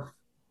lot of,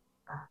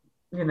 uh,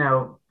 you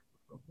know,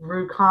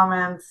 rude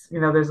comments.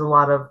 There's a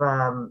lot of,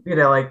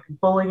 like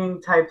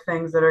bullying type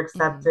things that are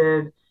Hmm.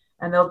 accepted.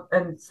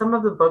 And some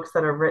of the books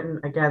that are written,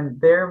 again,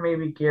 they're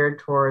maybe geared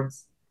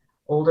towards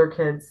older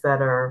kids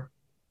that are,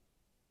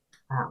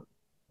 um,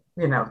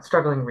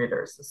 struggling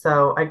readers.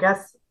 So I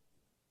guess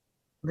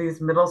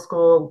these middle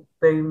school,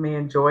 they may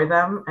enjoy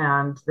them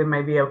and they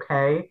may be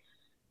okay.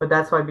 But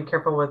that's why be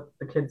careful with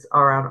the kids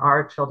around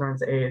our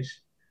children's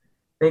age.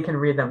 They can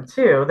read them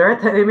too.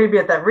 They may be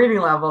at that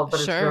reading level,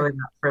 but it's Sure. really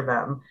not for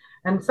them.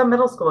 And some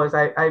middle schoolers,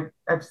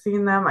 I've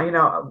seen them,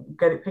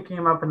 picking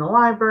them up in the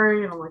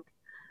library, and I'm like,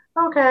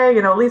 okay,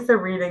 at least they're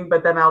reading.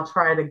 But then I'll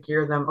try to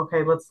gear them.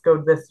 Okay, let's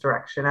go this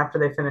direction after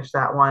they finish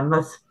that one.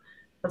 Let's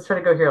try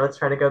to go here. Let's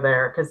try to go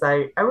there because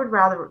I would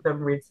rather them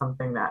read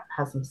something that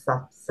has some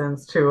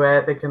substance to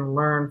it. They can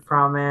learn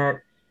from it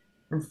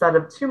instead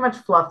of too much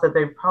fluff that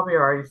they probably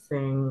are already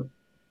seeing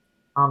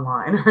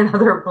online or in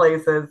other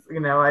places.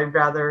 I'd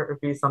rather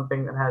it be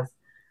something that has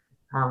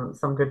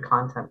some good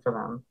content for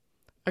them.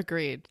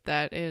 Agreed.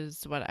 That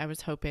is what I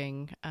was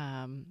hoping,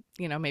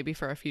 maybe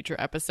for a future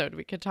episode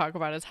we could talk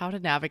about is how to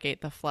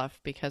navigate the fluff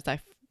because I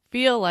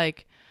feel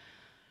like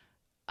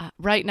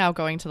right now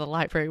going to the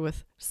library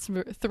with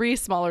three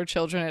smaller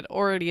children, it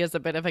already is a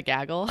bit of a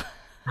gaggle.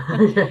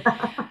 Yeah.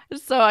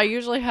 So I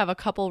usually have a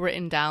couple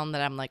written down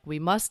that I'm like, we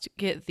must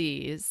get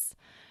these.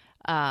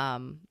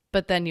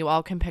 But then you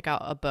all can pick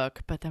out a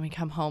book, but then we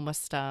come home with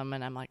some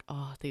and I'm like,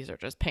 oh, these are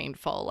just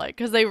painful. Like,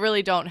 cause they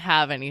really don't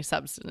have any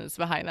substance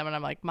behind them. And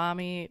I'm like,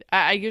 mommy,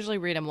 I usually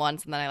read them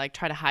once and then I like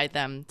try to hide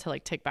them to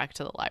like take back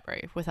to the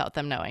library without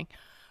them knowing.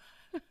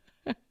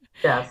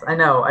 Yes, I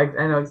know. I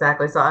know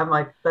exactly. So I'm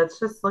like, let's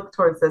just look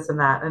towards this and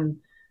that. And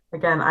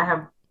again,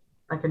 I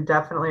can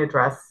definitely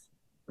address,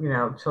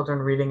 children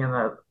reading in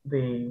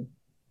the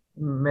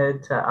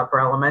mid to upper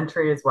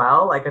elementary as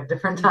well, like a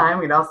different Mm-hmm.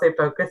 time. I'll stay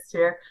focused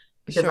here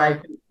because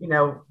Sure.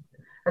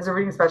 as a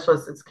reading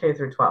specialist, it's K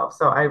through 12.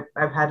 So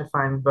I've had to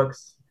find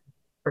books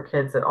for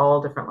kids at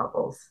all different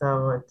levels.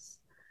 So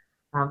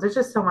there's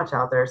just so much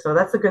out there. So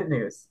that's the good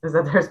news is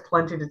that there's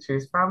plenty to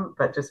choose from,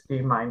 but just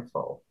be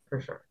mindful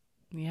for sure.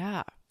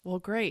 Yeah. Well,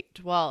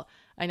 great. Well,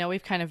 I know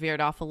we've kind of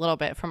veered off a little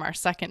bit from our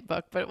second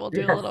book, but we'll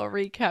do a Yes. little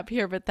recap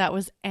here. But that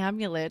was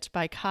Amulet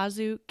by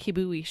Kazu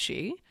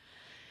Kibuishi.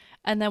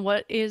 And then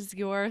what is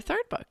your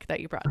third book that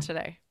you brought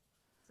today?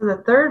 So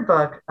the third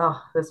book,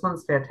 oh, this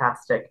one's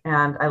fantastic,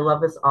 and I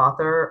love this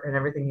author and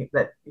everything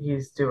that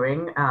he's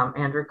doing.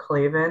 Andrew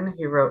Clavin,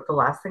 he wrote The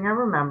Last Thing I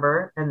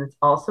Remember, and it's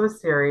also a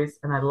series.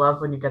 And I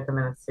love when you get them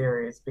in a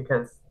series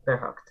because they're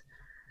hooked.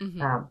 Mm-hmm.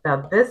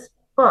 Now this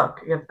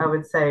book, if I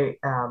would say,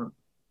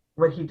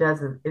 what he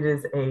does is it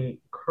is a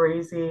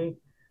crazy,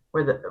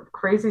 where the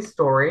crazy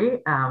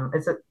story.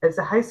 It's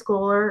a high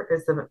schooler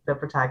is the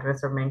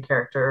protagonist or main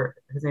character.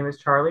 His name is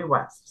Charlie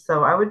West.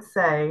 So I would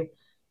say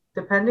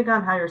depending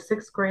on how your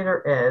sixth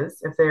grader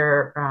is, if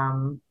they're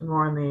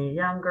more on the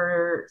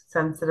younger,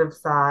 sensitive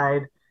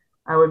side,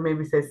 I would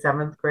maybe say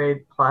seventh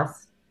grade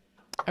plus.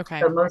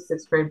 Okay. But most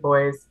sixth grade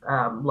boys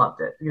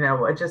loved it.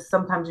 It just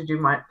sometimes you do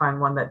might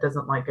find one that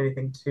doesn't like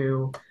anything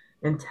too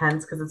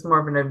intense because it's more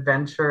of an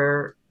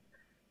adventure,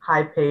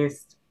 high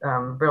paced,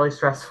 really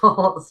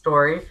stressful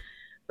story.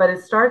 But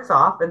it starts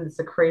off and it's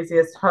the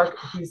craziest hook.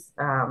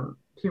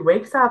 He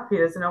wakes up, he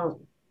doesn't know,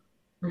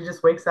 he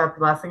just wakes up.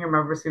 The last thing he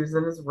remembers, he was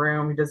in his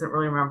room. He doesn't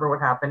really remember what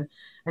happened.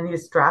 And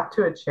he's strapped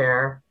to a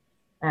chair.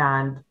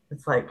 And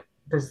it's like,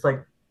 there's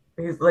like,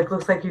 he's like,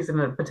 looks like he's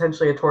in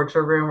potentially a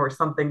torture room or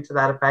something to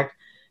that effect.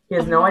 He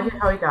has Oh no idea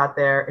no. how he got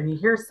there. And he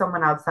hears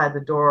someone outside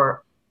the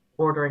door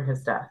ordering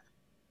his death.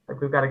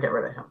 Like, we've got to get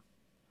rid of him.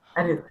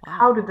 And Oh wow.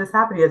 how did this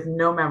happen? He has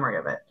no memory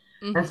of it.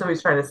 And Mm-hmm. so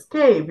he's trying to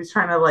escape. He's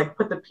trying to like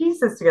put the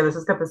pieces together. So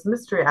it's got this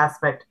mystery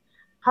aspect.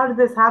 How did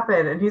this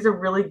happen? And he's a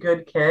really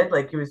good kid.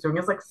 Like he was doing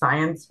his like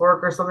science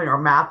work or something or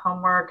math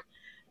homework.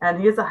 And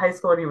he is a high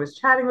school and he was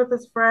chatting with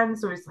his friend.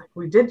 So he's like,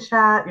 we did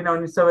chat,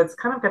 and so it's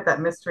kind of got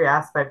that mystery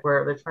aspect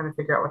where they're trying to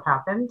figure out what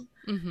happened.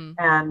 Mm-hmm.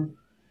 And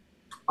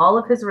all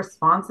of his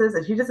responses,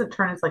 and he doesn't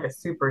turn into like a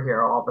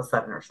superhero all of a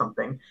sudden or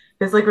something.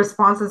 His like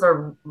responses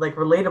are like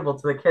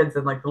relatable to the kids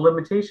and like the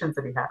limitations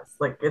that he has.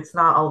 Like it's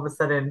not all of a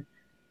sudden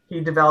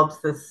he develops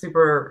this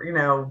super,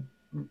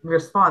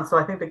 response. So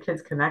I think the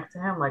kids connect to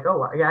him like,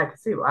 oh yeah, I can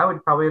see. Well, I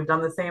would probably have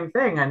done the same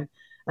thing. And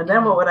And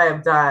then what Hmm. would I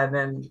have done?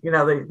 And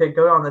they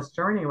go on this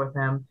journey with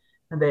him,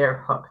 and they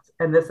are hooked.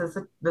 And this is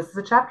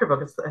a chapter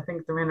book. It's I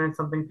think 300 and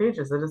something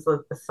pages. It is a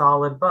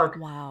solid book.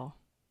 Wow.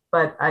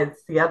 But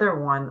it's the other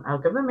one. I'll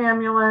give them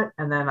Amulet,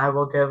 and then I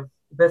will give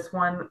this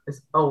one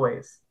is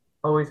always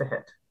a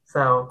hit.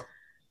 So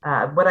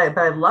what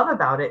I love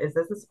about it is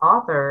this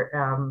author,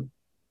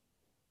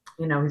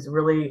 he's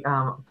really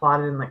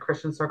applauded in like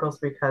Christian circles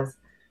because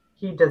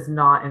he does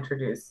not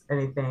introduce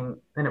anything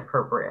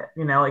inappropriate.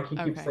 Like he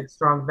keeps Okay. like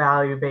strong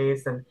value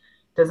base and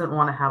doesn't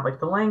want to have like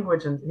the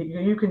language. And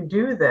you can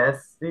do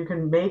this. You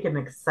can make an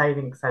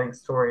exciting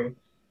story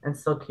and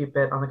still keep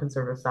it on the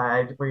conservative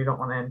side where you don't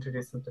want to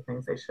introduce them to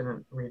things they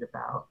shouldn't read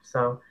about.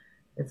 So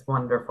it's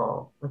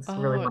wonderful. It's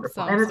really Oh, it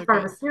wonderful, and sounds it's so part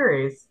of good. a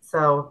series.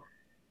 So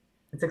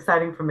it's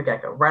exciting from the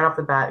get go. Right off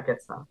the bat, it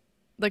gets them.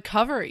 The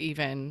cover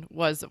even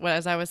was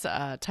as I was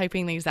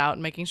typing these out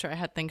and making sure I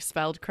had things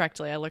spelled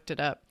correctly. I looked it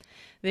up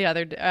the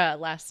other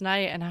last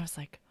night, and I was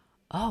like,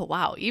 "Oh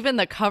wow!" Even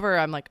the cover,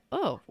 I'm like,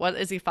 "Oh, what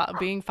is he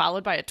being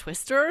followed by a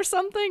twister or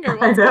something, or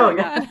I what's know, going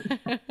yeah.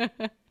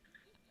 on?"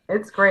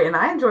 It's great, and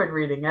I enjoyed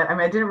reading it. I mean,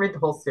 I didn't read the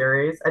whole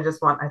series. I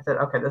said,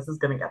 okay, this is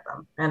going to get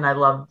them. And I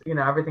loved,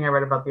 everything I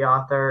read about the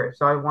author.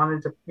 So I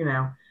wanted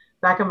to,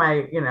 back in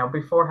my,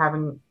 before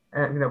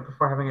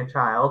having a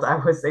child, I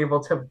was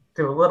able to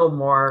do a little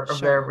more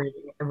of their Sure.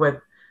 reading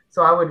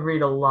so I would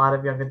read a lot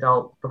of young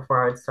adult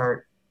before I would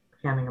start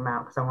handing them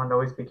out because I wanted to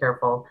always be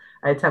careful.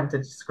 I attempted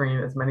to screen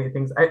as many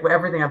things,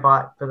 everything I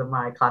bought for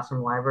my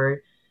classroom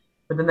library,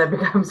 but then that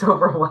becomes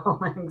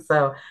overwhelming.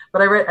 So,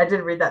 but I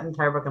did read that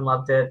entire book and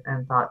loved it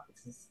and thought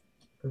this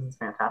is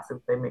fantastic.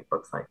 They make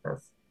books like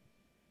this.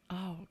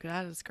 Oh,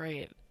 that is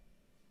great.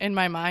 In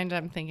my mind,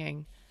 I'm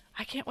thinking,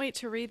 I can't wait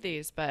to read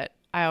these, but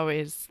I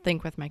always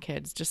think with my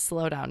kids, just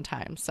slow down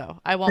time. So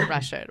I won't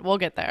rush it. We'll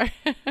get there.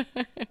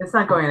 It's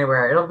not going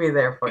anywhere. It'll be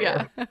there for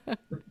Yeah. you.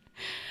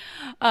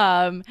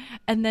 Um,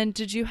 and then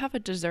did you have a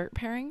dessert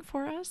pairing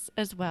for us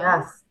as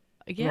well? Yes,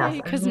 yes,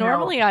 Yay, and because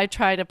normally I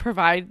try to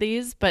provide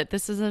these, but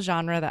this is a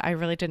genre that I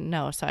really didn't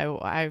know. So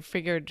I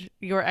figured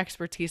your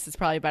expertise is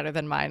probably better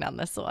than mine on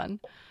this one.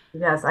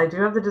 yes, I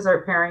do have the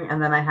dessert pairing,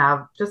 and then I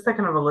have just a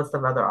kind of a list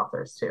of other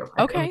authors too.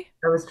 Okay.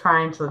 I was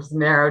trying to just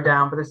narrow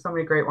down, but there's so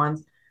many great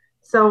ones.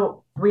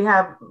 So we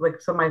have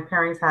like so my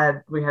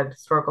pairings we had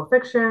historical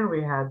fiction,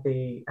 we had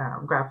the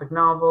graphic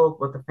novel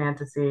with the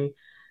fantasy,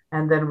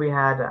 and then we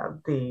had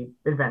the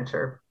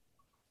adventure.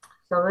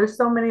 So there's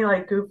so many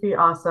like goofy,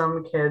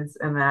 awesome kids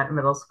in that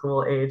middle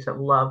school age that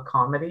love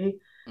comedy.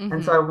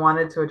 And so Mm-hmm. I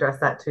wanted to address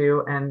that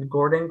too. And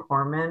Gordon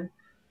Corman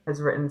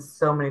has written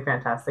so many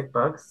fantastic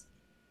books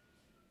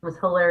with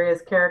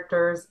hilarious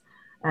characters.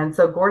 And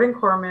so Gordon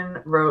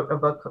Corman wrote a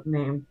book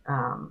named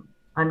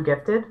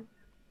Ungifted,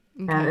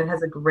 and Okay. it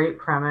has a great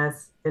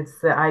premise. It's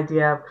the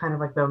idea of kind of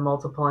like the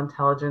multiple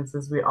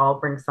intelligences. We all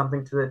bring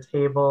something to the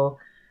table.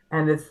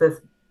 And it's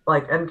this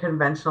like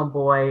unconventional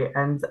boy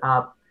ends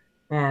up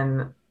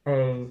in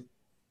a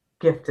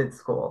gifted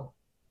school.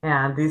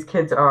 And these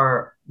kids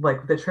are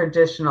like the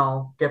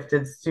traditional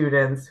gifted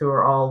students who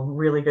are all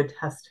really good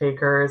test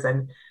takers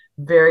and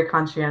very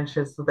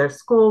conscientious with their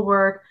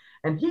schoolwork.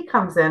 And he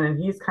comes in and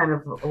he's kind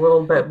of a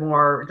little bit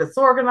more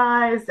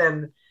disorganized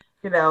and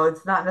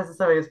it's not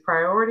necessarily his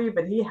priority,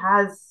 but he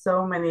has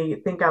so many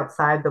think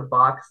outside the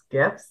box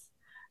gifts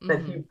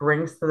that he Mm-hmm.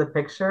 brings to the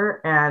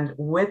picture. And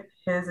with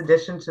his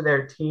addition to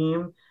their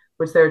team,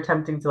 which they're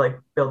attempting to like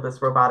build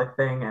this robotic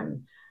thing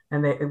and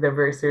they're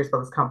very serious about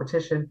this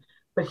competition,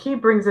 but he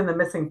brings in the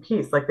missing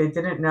piece. Like they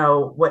didn't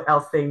know what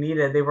else they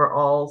needed. They were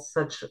all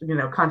such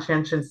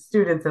conscientious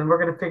students, and we're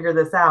going to figure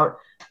this out.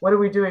 What are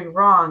we doing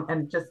wrong?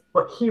 And just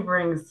what he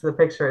brings to the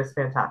picture is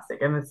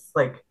fantastic. And it's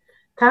like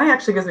kind of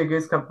actually gives me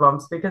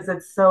goosebumps because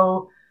it's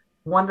so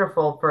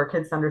wonderful for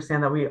kids to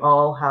understand that we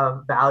all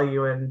have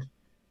value and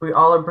we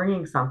all are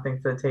bringing something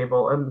to the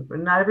table, and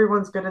not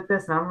everyone's good at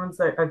this, not everyone's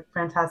a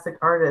fantastic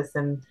artist,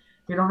 and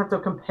you don't have to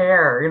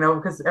compare,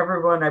 because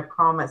everyone, I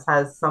promise,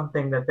 has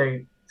something that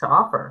they to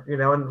offer,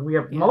 and we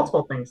have Yeah.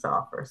 multiple things to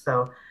offer.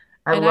 So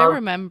I And I love,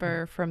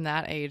 remember from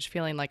that age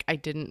feeling like I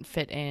didn't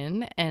fit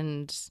in.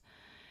 And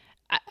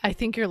I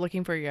think you're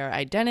looking for your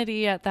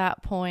identity at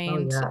that oh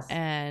point yes,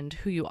 and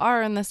who you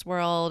are in this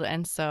world.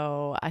 And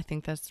so I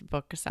think this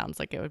book sounds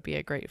like it would be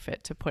a great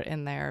fit to put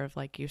in there, of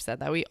like you said,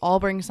 that we all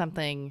bring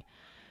something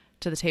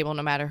to the table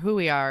no matter who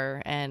we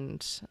are.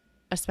 And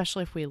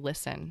especially if we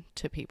listen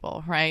to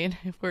people, right?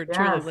 If we're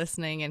truly yes.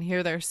 listening and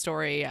hear their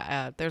story,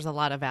 there's a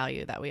lot of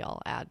value that we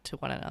all add to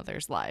one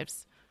another's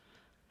lives.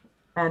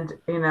 And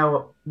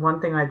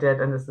one thing I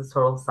did, and this is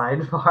total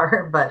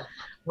sidebar, but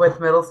with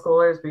middle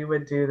schoolers, we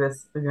would do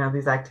this,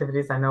 these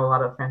activities. I know a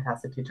lot of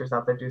fantastic teachers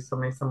out there do so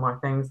many similar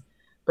things,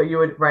 but you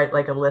would write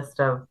like a list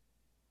of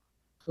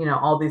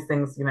all these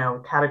things,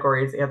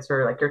 categories,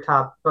 answer like your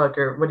top book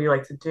or what do you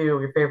like to do,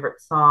 your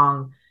favorite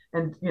song,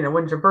 and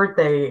when's your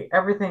birthday,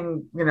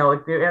 everything,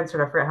 like you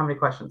answered, I forget how many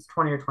questions,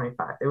 20 or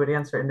 25. They would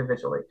answer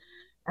individually.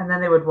 And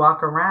then they would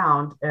walk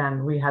around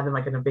and we had them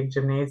like in a big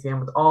gymnasium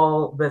with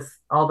all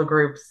the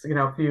groups,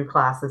 a few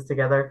classes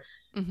together.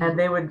 Mm-hmm. and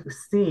they would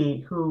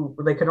see who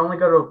they could only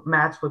go to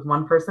match with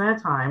one person at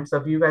a time. So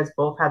if you guys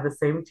both had the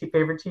same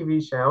favorite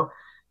TV show,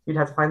 you'd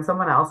have to find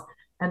someone else.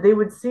 And they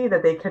would see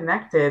that they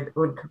connected,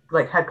 would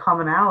like had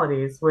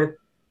commonalities with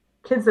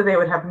kids that they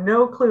would have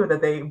no clue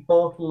that they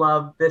both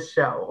loved this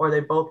show or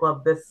they both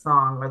loved this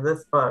song or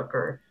this book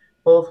or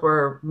both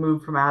were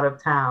moved from out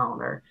of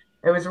town or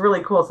it was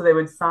really cool. So they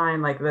would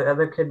sign like the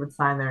other kid would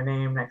sign their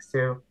name next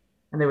to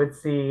and they would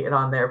see it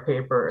on their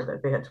paper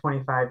that they had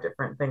 25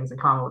 different things in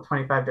common with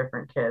 25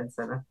 different kids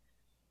and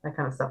that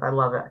kind of stuff. I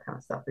love that kind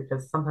of stuff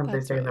because sometimes they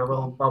That's stay in really their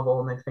little cool.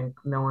 bubble and they think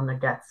no one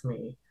gets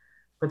me.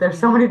 But there's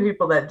so Yeah. many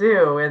people that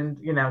do, and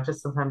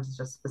just sometimes it's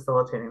just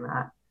facilitating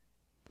that.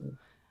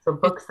 So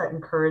It books that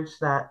encourage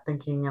that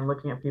thinking and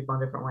looking at people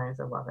in different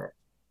ways, I love it.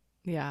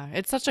 yeah,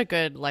 it's such a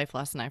good life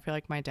lesson. I feel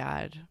like my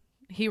dad,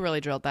 he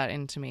really drilled that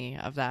into me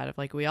of that of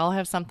like we all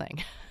have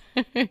something.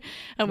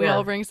 And we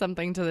all Yes. bring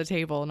something to the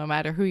table no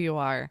matter who you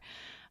are.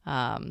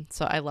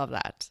 So I love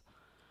that.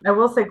 I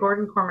will say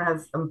Gordon Corman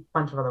has a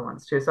bunch of other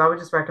ones too. So I would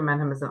just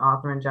recommend him as an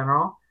author in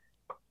general.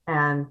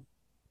 And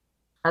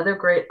other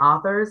great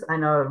authors, I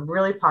know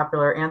really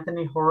popular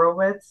Anthony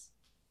Horowitz.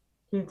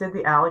 He did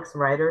the Alex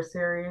Rider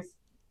series,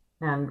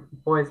 and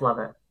boys love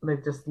it. They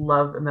just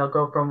love, and they'll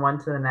go from one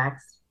to the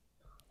next.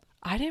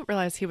 I didn't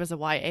realize he was a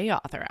YA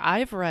author.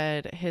 I've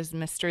read his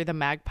Mystery the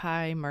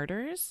Magpie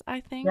Murders, I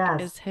think, Yes.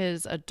 is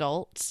his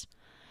adult.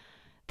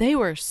 They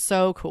were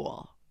so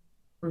cool.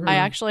 I Hmm.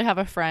 actually have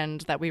a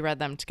friend that we read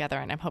them together,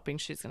 and I'm hoping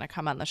she's going to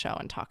come on the show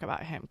and talk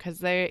about him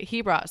because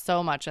he brought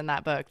so much in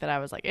that book that I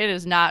was like, it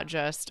is not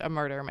just a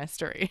murder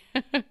mystery.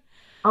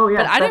 Oh,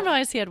 But yes. I didn't That's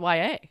realize he had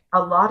YA.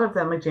 a lot of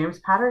them. Like James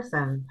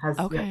Patterson has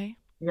Okay.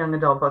 young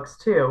adult books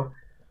too.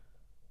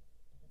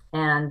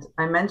 And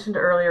I mentioned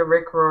earlier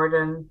Rick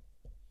Riordan,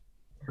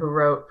 who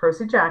wrote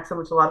Percy Jackson,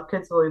 which a lot of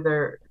kids will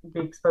either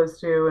be exposed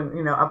to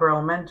in, upper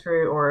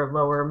elementary or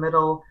lower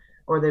middle,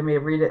 or they may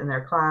read it in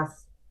their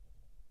class.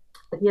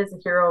 But he has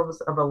the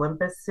Heroes of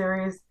Olympus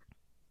series.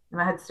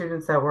 And I had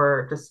students that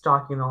were just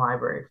stalking the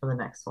library for the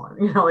next one.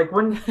 Like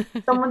when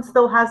someone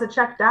still has it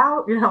checked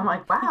out, I'm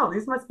like, wow,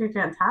 these must be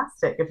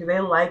fantastic. If they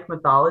like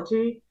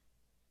mythology,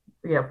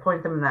 yeah,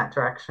 point them in that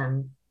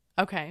direction.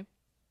 Okay.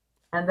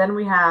 And then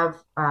we have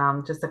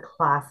just a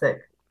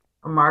classic,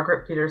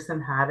 Margaret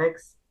Peterson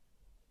Haddix.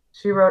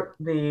 She wrote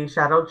the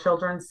Shadow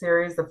Children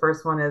series. The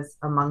first one is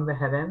Among the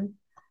Hidden.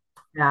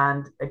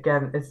 And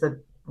again, it's a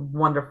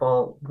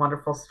wonderful,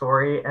 wonderful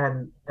story.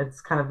 And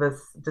it's kind of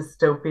this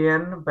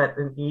dystopian, but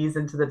an ease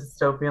into the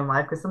dystopian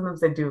life. Because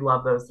sometimes they do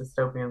love those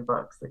dystopian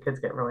books. The kids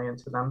get really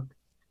into them.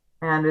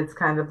 And it's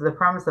kind of the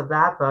premise of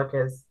that book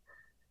is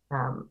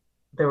um,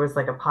 there was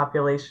like a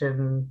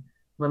population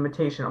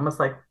limitation, almost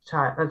like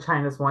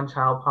China's one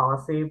child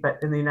policy. But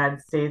in the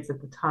United States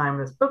at the time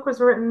this book was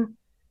written,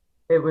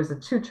 it was a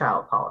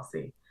two-child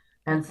policy.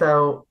 And Okay.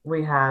 so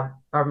we have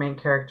our main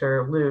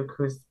character, Luke,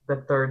 who's the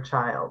third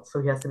child.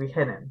 So he has to be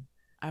hidden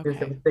because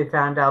Okay. they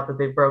found out that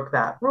they broke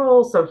that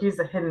rule. So he's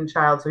a hidden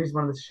child. So he's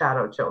one of the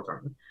shadow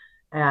children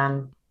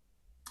and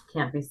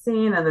can't be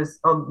seen. And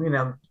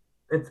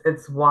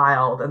it's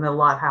wild and a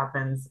lot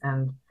happens.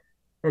 And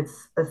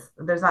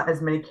there's not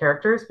as many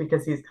characters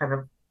because he's kind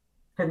of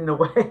hidden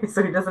away.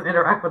 So he doesn't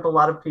interact with a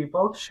lot of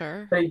people,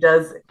 Sure. but he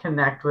does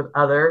connect with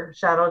other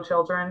shadow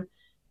children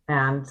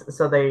and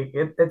so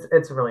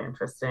it's really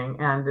interesting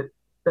and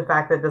the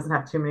fact that it doesn't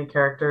have too many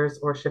characters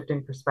or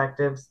shifting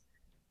perspectives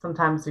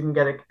sometimes you can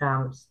get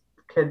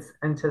kids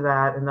into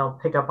that and they'll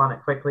pick up on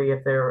it quickly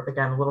if they're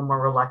again a little more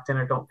reluctant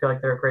or don't feel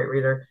like they're a great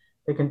reader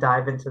they can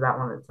dive into that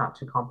one it's not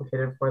too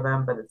complicated for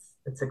them but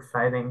it's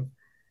exciting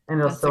and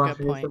it'll That's a still good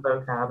introduce the point.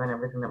 vocab and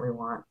everything that we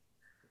want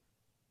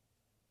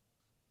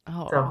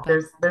Oh, so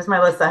that there's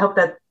my list I hope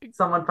that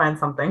someone finds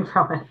something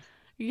from it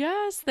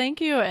yes,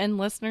 thank you. And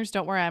listeners,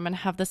 don't worry, I'm going to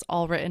have this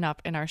all written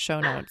up in our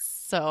show notes.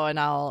 So, and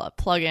I'll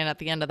plug in at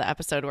the end of the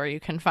episode where you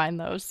can find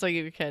those. So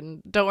you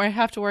can, don't worry,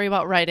 have to worry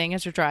about writing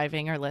as you're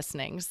driving or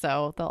listening.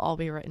 So they'll all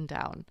be written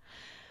down.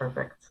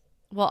 perfect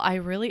Well, I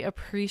really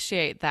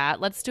appreciate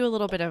that. Let's do a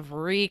little bit of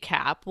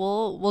recap.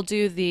 We'll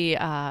do the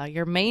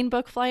your main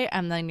book flight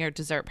and then your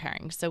dessert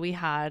pairing. So we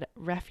had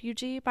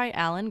Refugee by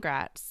Alan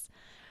Gratz.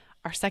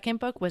 Our second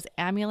book was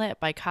Amulet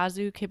by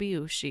Kazu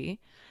Kibuishi.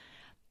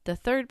 The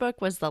third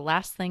book was The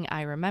Last Thing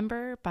I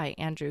Remember by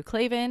Andrew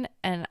Clavin,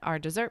 and our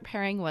dessert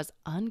pairing was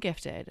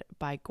Ungifted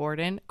by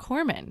Gordon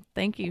Corman.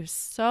 Thank you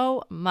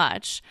so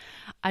much.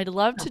 I'd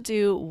love to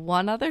do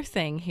one other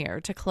thing here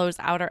to close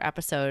out our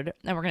episode,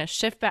 and we're going to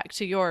shift back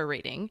to your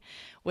reading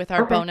with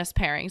our okay bonus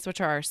pairings,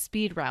 which are our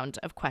speed round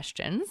of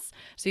questions.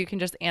 So you can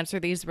just answer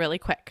these really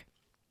quick.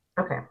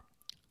 okay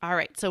All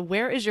right, so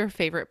where is your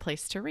favorite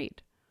place to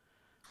read?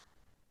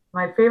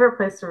 My favorite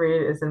place to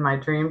read is in my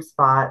dream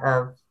spot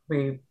of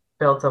we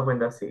built a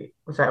window seat,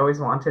 which I always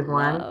wanted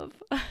one. Love.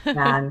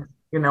 And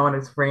when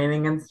it's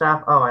raining and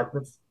stuff, oh,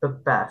 it's the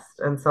best.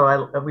 And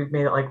so we've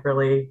made it like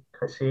really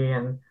cushy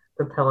and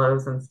the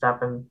pillows and stuff.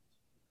 And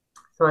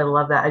so I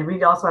love that. And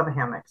we also have a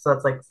hammock, so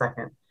that's like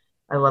second.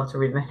 I love to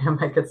read in a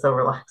hammock. It's so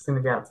relaxing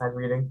to be outside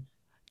reading.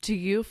 Do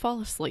you fall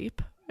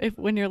asleep if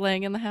when you're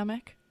laying in the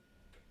hammock?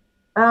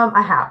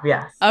 I have,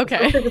 yes. Okay.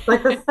 Especially if it's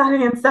like the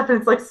sunny and stuff and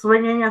it's like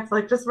swinging. It's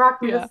like, just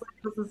rock me to Yeah.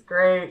 sleep. This is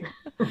great.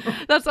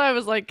 That's why I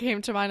was like,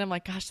 came to mind. I'm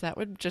like, gosh, that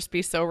would just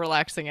be so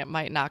relaxing. It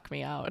might knock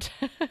me out.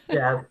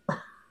 Yes.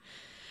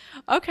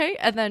 Okay.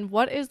 And then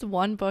what is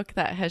one book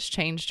that has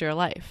changed your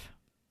life?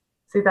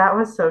 See, that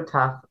was so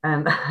tough.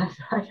 And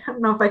I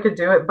don't know if I could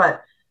do it,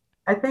 but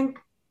I think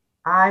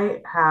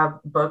I have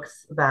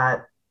books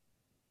that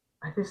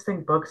I just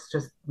think books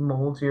just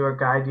mold you or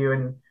guide you.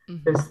 And Hmm.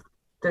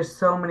 there's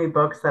so many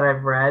books that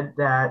I've read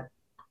that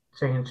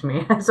changed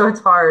me. So it's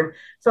hard.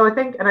 So I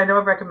think, and I know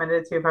I've recommended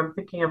it to you, if I'm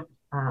thinking of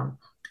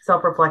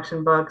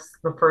self-reflection books,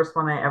 the first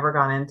one I ever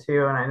got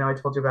into, and I know I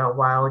told you about a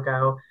while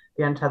ago,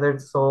 The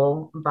Untethered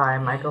Soul by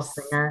Michael Yes.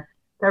 Singer,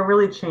 that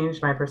really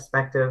changed my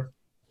perspective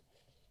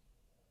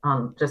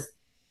on just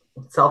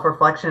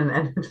self-reflection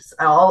and just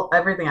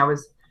everything. I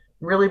was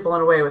really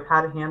blown away with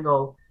how to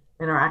handle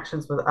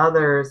interactions with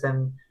others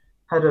and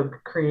how to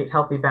create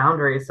healthy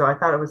boundaries. So I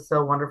thought it was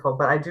so wonderful.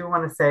 But I do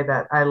want to say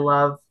that I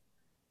love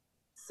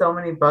so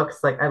many books.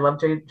 Like I love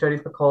Jodi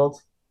Picoult.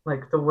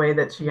 Like the way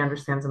that she Hmm.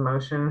 understands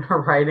emotion,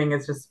 her writing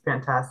is just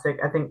fantastic.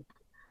 I think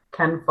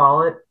Ken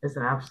Follett is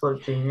an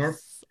absolute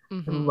genius.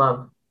 Yes. Hmm.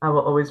 I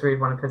will always read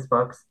one of his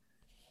books.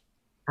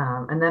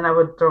 And then I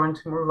would throw in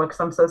two more books.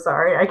 I'm so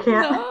sorry. I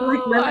can't like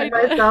No, limit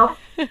myself,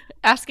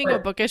 asking a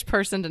but bookish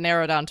person to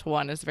narrow down to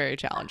one is very I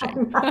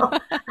challenging. know.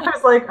 I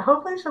was like,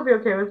 hopefully she'll be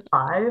okay with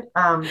five.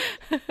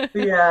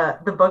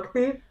 The Book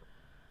Thief.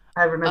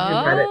 I don't know if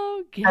you've read it.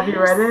 Oh, Have you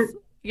read it? yes.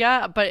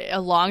 Yeah, but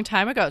a long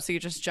time ago. So you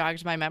just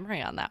jogged my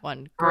memory on that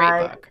one. Great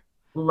I book.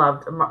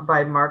 loved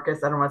by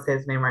Marcus. I don't want to say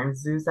his name right.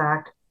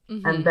 Zuzak.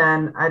 And Hmm.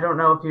 then I don't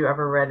know if you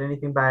ever read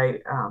anything by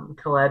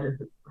Khaled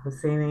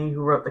Hosseini,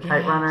 who wrote The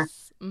Kite Runner.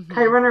 Yes. Hmm.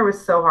 Kite Runner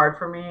was so hard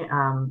for me.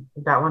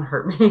 That one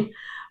hurt me.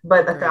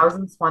 But A Agreed.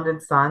 Thousand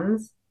Splendid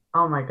Suns.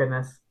 Oh my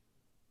goodness,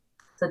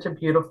 such a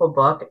beautiful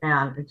book,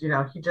 and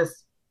he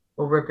just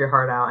will rip your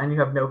heart out, and you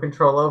have no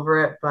control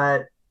over it.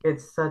 But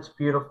it's such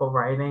beautiful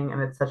writing,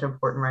 and it's such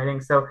important writing.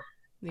 So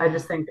I Yeah.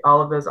 just think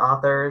all of those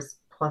authors,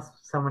 plus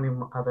so many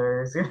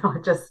others,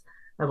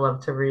 I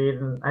love to read,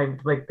 and I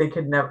like they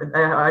could never.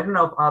 I don't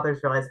know if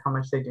authors realize how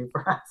much they do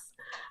for us,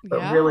 but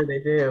Yeah. really they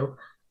do.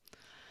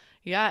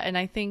 Yeah. And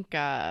I think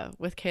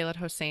with Khaled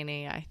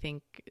Hosseini, I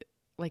think,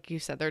 like you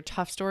said, they're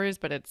tough stories,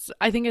 but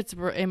I think it's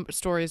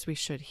stories we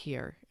should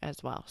hear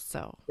as well.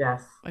 So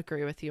Yes,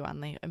 agree with you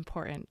on the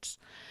important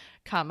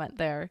comment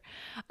there.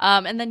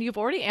 And then you've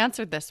already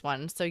answered this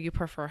one. So you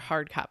prefer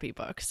hard copy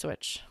books,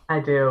 which, I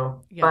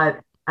do, yep.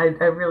 but I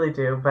really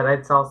do. But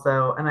it's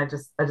also, and I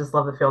just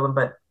love to feel them.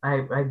 But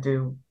I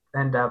do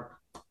end up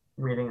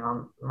reading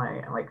on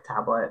my like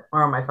tablet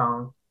or on my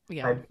phone.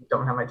 Yeah. I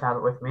don't have my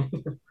tablet with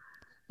me.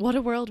 What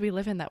a world we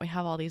live in that we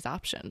have all these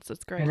options.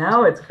 It's I great.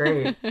 know it's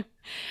great.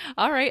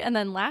 All right. And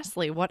then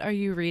lastly, what are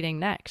you reading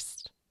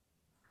next?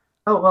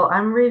 Oh, well,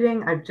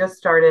 I've just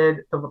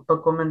started The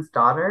Bookwoman's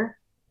Daughter.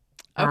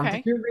 Did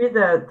Okay. you read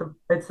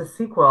it's a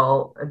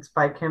sequel. It's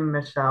by Kim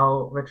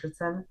Michelle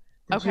Richardson.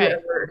 Did you Okay.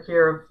 ever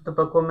hear of The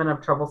Bookwoman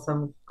of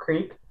Troublesome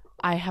Creek?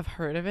 I have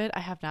heard of it. I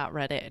have not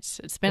read it.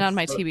 It's been on It's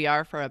my so,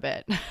 TBR for a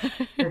bit.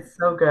 it's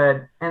so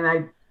good.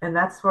 And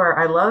that's where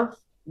I love,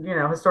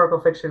 historical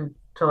fiction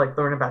to like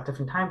learn about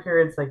different time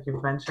periods, like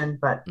you've mentioned,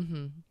 but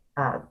Hmm.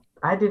 uh,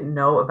 I didn't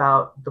know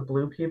about the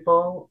Blue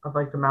People of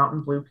like the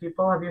Mountain Blue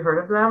People. Have you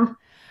heard of them?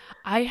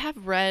 I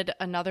have read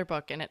another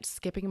book and it's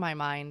skipping my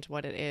mind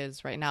what it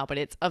is right now, but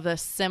it's of a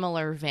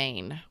similar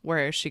vein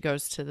where she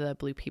goes to the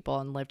Blue People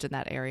and lived in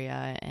that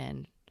area.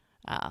 And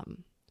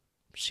um,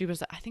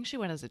 I think she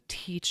went as a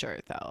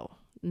teacher though,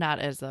 not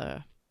as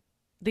a,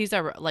 these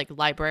are like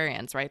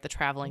librarians, right? The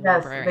traveling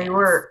Yes, they librarians.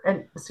 were.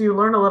 And so you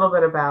learn a little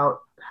bit about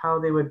how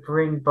they would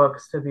bring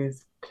books to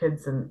these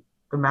kids in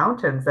the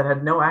mountains that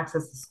had no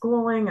access to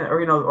schooling or,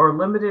 or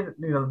limited,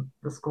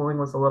 the schooling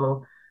was a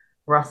little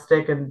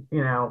rustic and,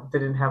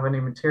 didn't have any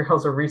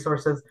materials or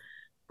resources.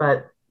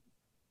 But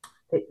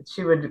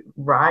she would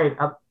ride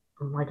up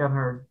like on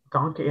her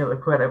donkey,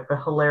 like what a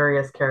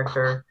hilarious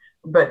character,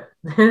 but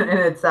in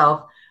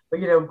itself. But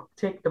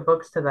take the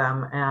books to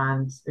them,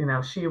 and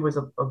she was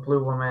a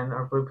blue woman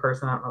or blue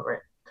person. I don't know the right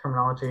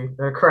terminology,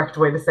 the correct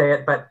way to say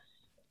it, but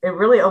it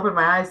really opened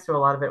my eyes to a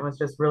lot of it. It was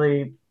just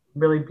really,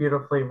 really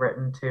beautifully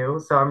written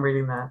too. So I'm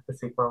reading the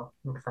sequel.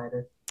 I'm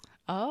excited.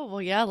 Oh,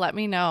 well, yeah, let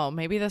me know.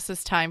 Maybe this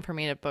is time for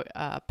me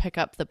to pick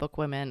up the Book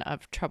Women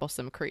of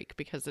Troublesome Creek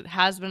because it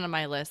has been on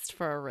my list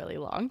for a really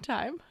long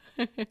time.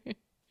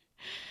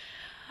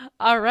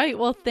 All right.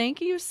 Well,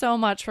 thank you so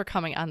much for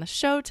coming on the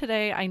show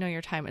today. I know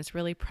your time is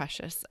really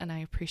precious and I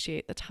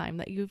appreciate the time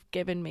that you've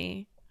given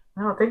me.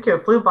 Oh, thank you.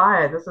 It flew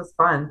by. This was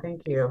fun.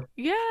 Thank you.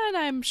 Yeah, and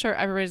I'm sure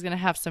everybody's going to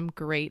have some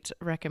great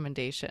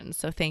recommendations.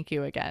 So thank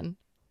you again.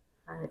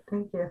 All right.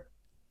 Thank you.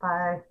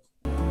 Bye.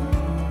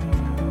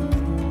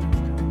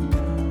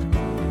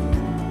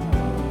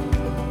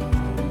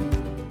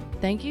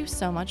 Thank you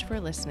so much for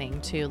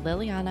listening to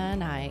Liliana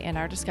and I in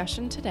our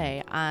discussion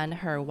today on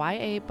her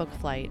YA book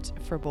flight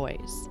for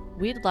boys.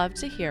 We'd love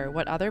to hear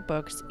what other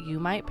books you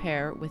might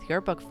pair with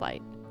your book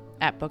flight.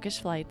 at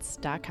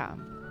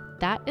bookishflights.com.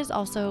 That is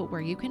also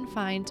where you can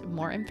find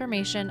more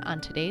information on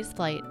today's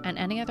flight and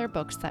any other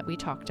books that we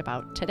talked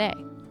about today.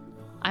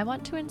 I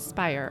want to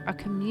inspire a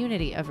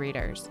community of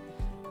readers.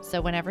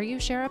 So whenever you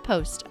share a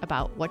post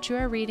about what you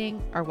are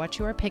reading or what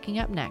you are picking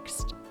up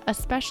next,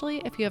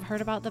 especially if you have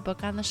heard about the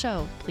book on the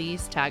show,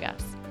 please tag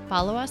us.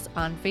 Follow us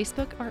on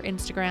Facebook or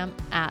Instagram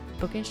at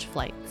Bookish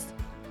Flights.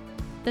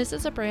 This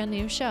is a brand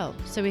new show,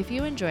 so if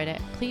you enjoyed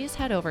it, please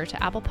head over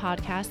to Apple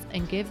Podcasts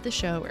and give the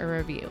show a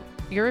review.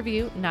 Your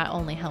review not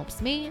only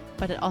helps me,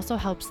 but it also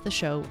helps the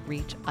show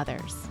reach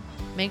others.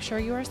 Make sure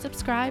you are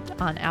subscribed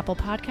on Apple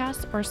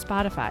Podcasts or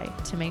Spotify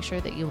to make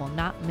sure that you will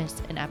not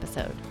miss an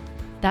episode.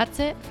 That's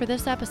it for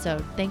this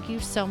episode. Thank you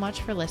so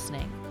much for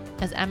listening.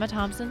 As Emma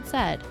Thompson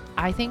said,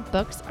 I think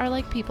books are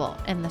like people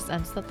in the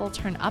sense that they'll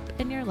turn up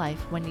in your life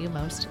when you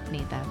most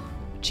need them.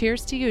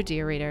 Cheers to you,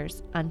 dear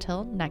readers.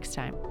 Until next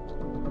time.